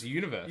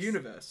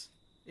universe.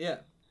 Yeah.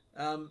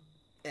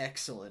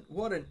 Excellent.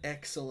 What an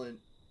excellent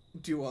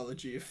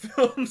duology of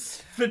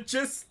films for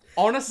just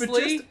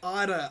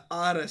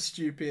utter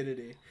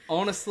stupidity.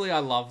 Honestly, I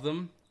love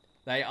them.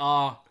 They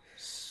are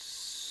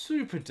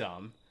super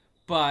dumb,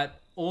 but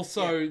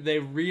also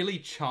they're really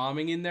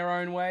charming in their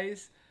own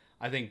ways.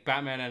 I think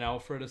Batman and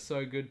Alfred are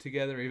so good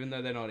together, even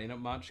though they're not in it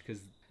much,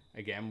 because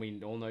again,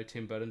 we all know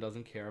Tim Burton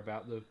doesn't care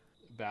about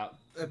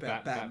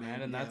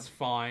Batman, and that's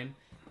fine.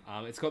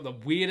 It's got the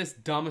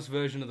weirdest, dumbest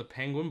version of the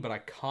Penguin, but I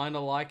kind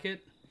of like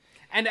it.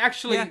 And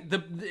actually,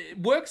 it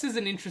works as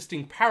an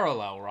interesting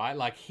parallel, right?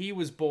 Like, he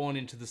was born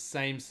into the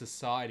same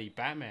society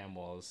Batman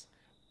was,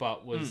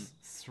 but was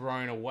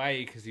thrown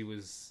away because he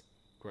was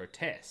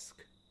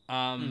grotesque.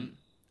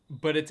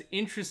 But it's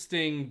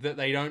interesting that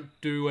they don't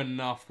do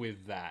enough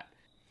with that.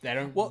 They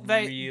don't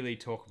really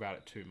talk about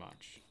it too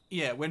much.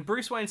 Yeah, when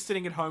Bruce Wayne's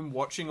sitting at home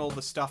watching all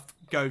the stuff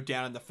go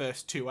down in the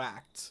first 2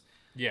 acts...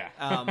 Yeah.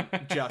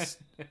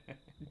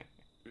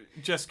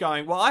 Just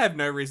going, well, I have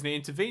no reason to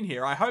intervene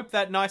here. I hope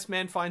that nice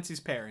man finds his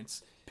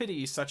parents. Pity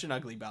he's such an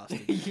ugly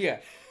bastard. Yeah.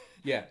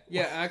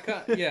 I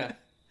can't. Yeah.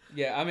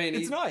 I mean,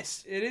 it's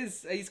nice. It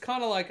is. He's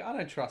kind of like, I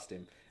don't trust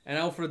him, and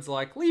Alfred's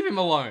like, leave him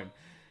alone.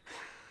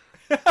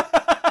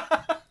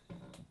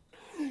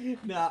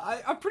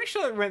 I'm pretty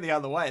sure it went the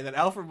other way. That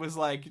Alfred was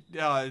like,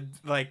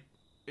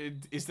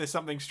 is there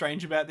something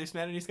strange about this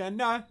man? And he's going,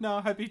 no.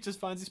 I hope he just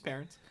finds his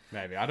parents.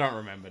 Maybe. I don't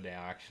remember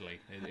now, actually.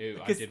 I did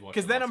watch it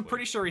because then I'm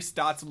pretty sure he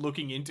starts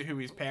looking into who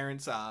his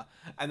parents are,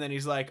 and then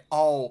he's like,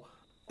 oh,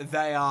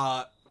 they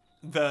are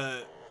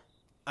the,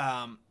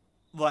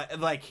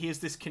 like here's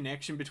this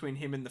connection between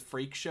him and the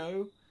Freak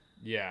Show.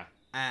 Yeah.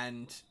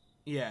 And,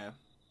 yeah,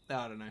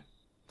 I don't know.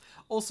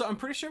 Also, I'm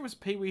pretty sure it was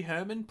Pee Wee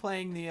Herman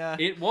playing the,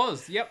 It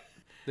was, yep.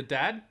 The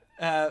dad?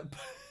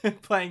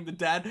 Playing the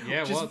dad,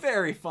 yeah, which is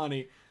very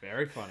funny.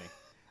 Very funny.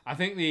 I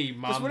think the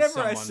mum's someone whenever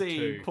I see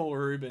too, Paul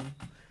Rubin...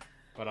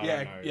 But I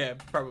don't know. Yeah,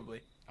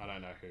 probably. I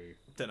don't know who.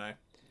 Don't know.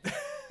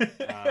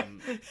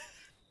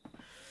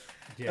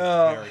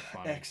 Very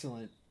funny.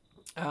 Excellent.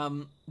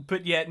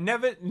 But yeah,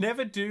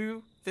 never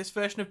do this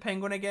version of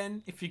Penguin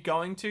again. If you're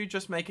going to,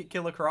 just make it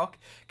Killer Croc.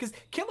 Because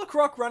Killer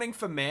Croc running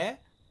for mayor,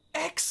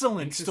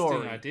 excellent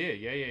story. Idea.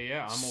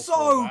 Yeah. I'm all so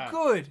for that.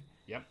 good.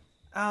 Yep.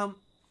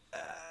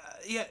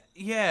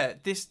 Yeah.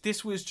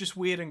 This was just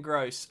weird and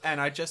gross, and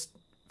I just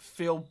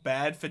feel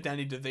bad for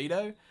Danny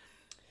DeVito.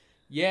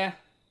 Yeah,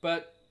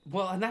 but...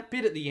 Well, and that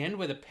bit at the end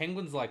where the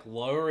penguins, like,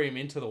 lower him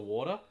into the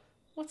water?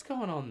 What's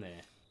going on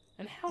there?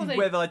 And how are they...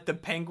 Where, like, the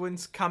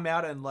penguins come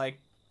out and, like,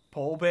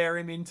 pallbear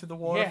him into the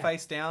water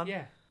face down?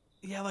 Yeah.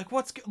 Yeah, like,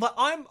 what's... Like,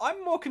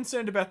 I'm more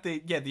concerned about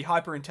the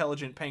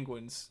hyper-intelligent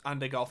penguins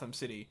under Gotham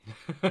City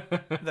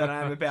than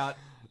I am about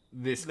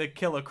the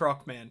Killer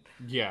Croc man.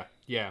 Yeah,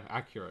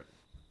 accurate.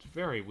 It's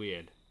very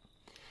weird.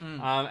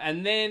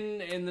 And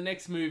then in the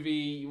next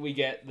movie we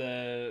get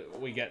the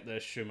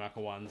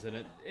Schumacher ones,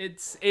 and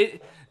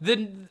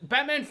the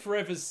Batman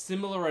Forever's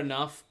similar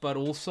enough, but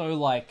also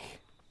like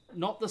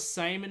not the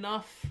same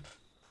enough.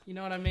 You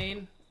know what I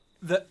mean?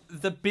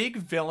 The big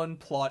villain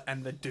plot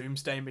and the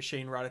Doomsday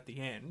Machine right at the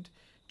end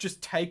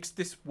just takes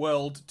this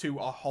world to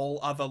a whole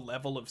other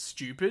level of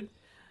stupid.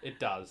 It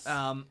does.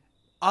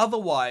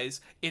 Otherwise,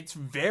 it's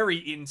very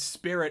in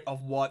spirit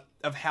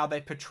of how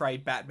they portray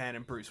Batman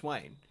and Bruce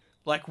Wayne.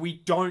 Like, we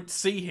don't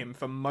see him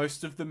for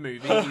most of the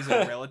movie. He's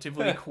a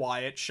relatively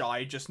quiet,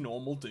 shy, just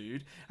normal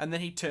dude. And then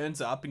he turns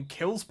up and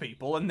kills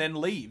people and then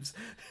leaves.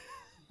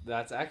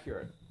 That's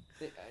accurate.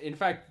 In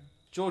fact,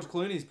 George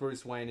Clooney's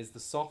Bruce Wayne is the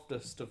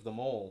softest of them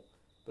all,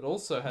 but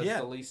also has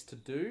the least to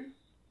do.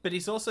 But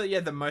he's also,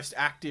 the most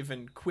active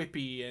and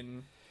quippy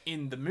and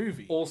in the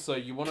movie. Also,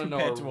 you want to know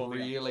a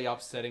really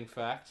upsetting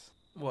fact?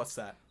 What's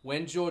that?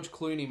 When George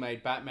Clooney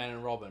made Batman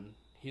and Robin...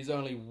 He's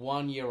only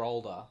 1 year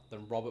older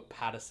than Robert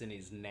Pattinson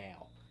is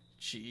now.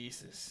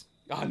 Jesus.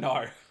 I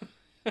know.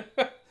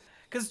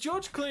 Because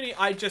George Clooney,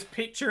 I just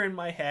picture in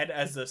my head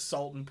as a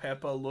salt and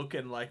pepper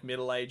looking, like,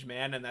 middle-aged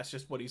man, and that's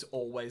just what he's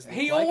always looked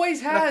like. He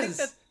always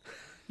has!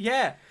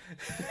 Yeah.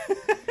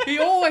 He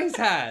always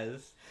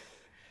has!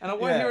 And I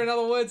won't hear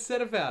another word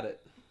said about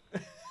it.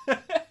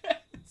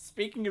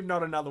 Speaking of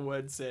not another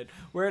word said,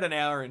 we're at 1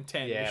 hour and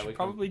 10. Yeah, we should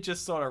probably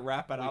just sort of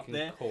wrap it up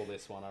there. We can call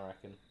this one, I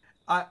reckon.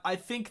 I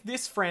think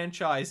this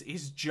franchise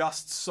is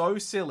just so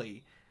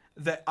silly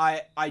that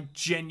I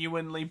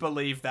genuinely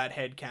believe that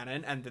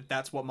headcanon, and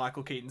that's what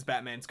Michael Keaton's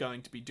Batman's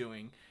going to be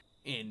doing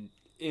in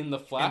the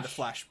Flash. In the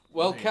Flash.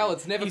 Well, Cal,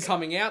 it's never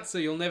coming out, so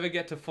you'll never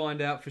get to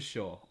find out for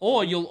sure.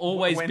 Or you'll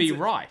always be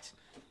right.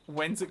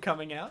 When's it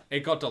coming out? It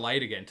got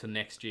delayed again to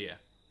next year.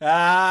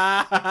 So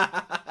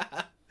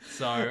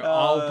Oh,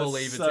 I'll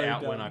believe it's so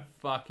out dumb. when I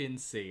fucking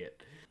see it.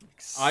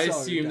 I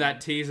assume that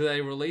teaser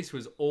they released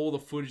was all the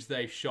footage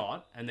they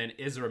shot, and then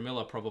Ezra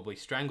Miller probably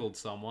strangled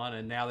someone,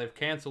 and now they've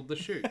cancelled the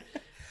shoot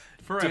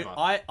forever.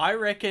 Dude, I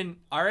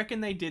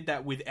reckon they did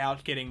that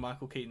without getting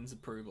Michael Keaton's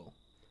approval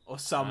or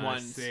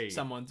someone's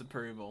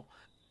approval,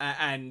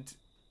 and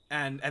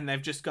and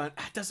they've just gone,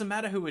 it doesn't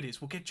matter who it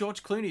is, we'll get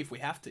George Clooney if we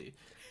have to.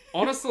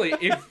 Honestly,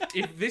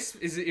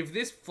 if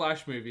this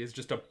Flash movie is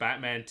just a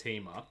Batman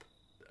team up,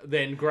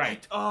 then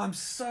great. Oh, I'm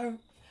so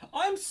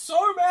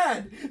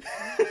mad.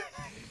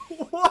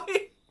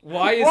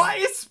 Why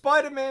is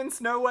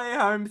Spider-Man's No Way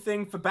Home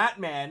thing for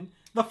Batman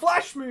the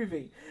Flash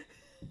movie?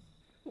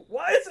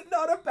 Why is it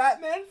not a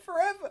Batman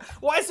Forever?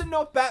 Why is it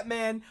not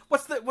Batman?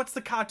 What's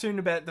the cartoon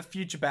about the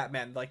future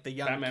Batman, like the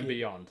young Batman kid?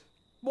 Beyond.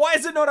 Why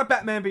is it not a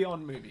Batman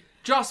Beyond movie?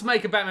 Just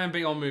make a Batman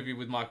Beyond movie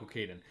with Michael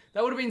Keaton.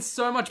 That would have been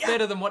so much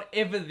better than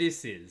whatever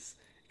this is.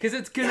 Because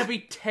it's going to be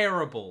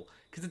terrible.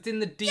 Because it's in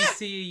the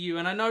DCEU,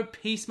 and I know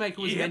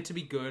Peacemaker was meant to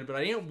be good, but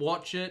I didn't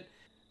watch it.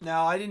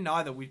 No, I didn't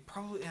either. We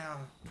probably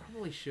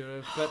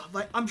should have, but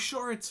like I'm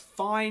sure it's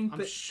fine.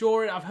 I'm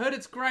sure I've heard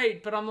it's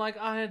great, but I'm like,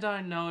 I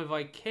don't know if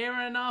I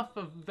care enough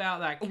about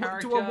that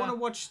character. Do I want to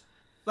watch?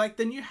 Like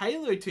the new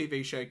Halo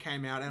TV show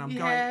came out, and I'm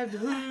going.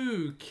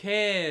 Who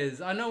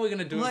cares? I know we're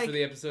gonna do it for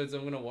the episodes.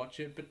 I'm gonna watch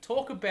it, but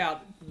talk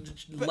about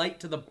late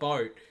to the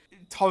boat.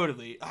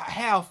 Totally.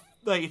 How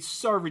it's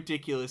so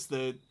ridiculous.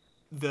 The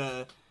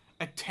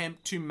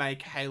attempt to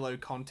make Halo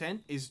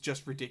content is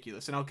just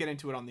ridiculous, and I'll get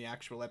into it on the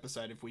actual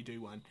episode if we do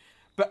one.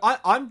 But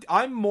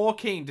I'm more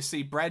keen to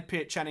see Brad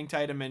Pitt, Channing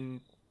Tatum,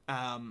 and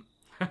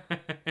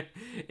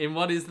in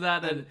what is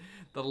that?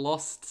 The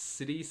Lost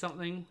City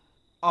something?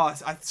 Oh,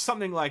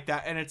 something like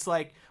that. And it's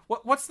like,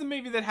 what's the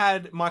movie that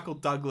had Michael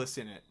Douglas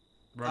in it?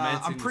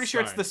 I'm pretty sure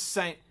it's the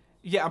same.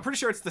 Yeah, I'm pretty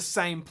sure it's the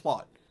same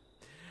plot.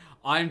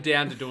 I'm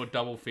down to do a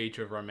double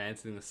feature of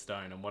Romancing the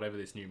Stone and whatever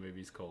this new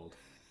movie's called.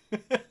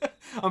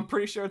 I'm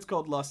pretty sure it's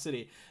called Lost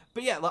City.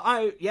 But yeah,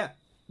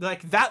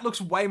 like that looks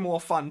way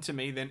more fun to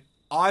me than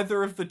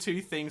either of the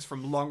two things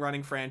from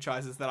long-running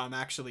franchises that I'm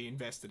actually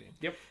invested in.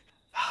 Yep.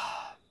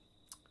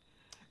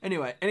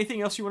 Anyway,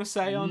 anything else you want to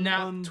say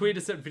on... Tweet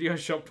us at Video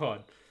Shop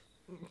Pod.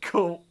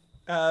 Cool.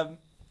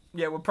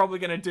 Yeah, we're probably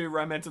going to do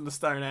Romancing the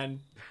Stone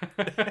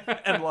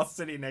and Lost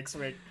City next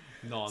week.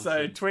 Nonsense.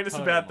 So tweet us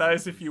about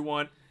those if you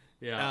want.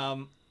 Yeah.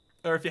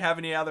 Or if you have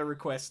any other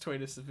requests,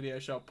 tweet us at Video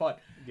Shop Pod.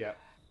 Yeah.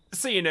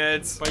 See you,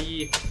 nerds.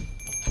 Bye.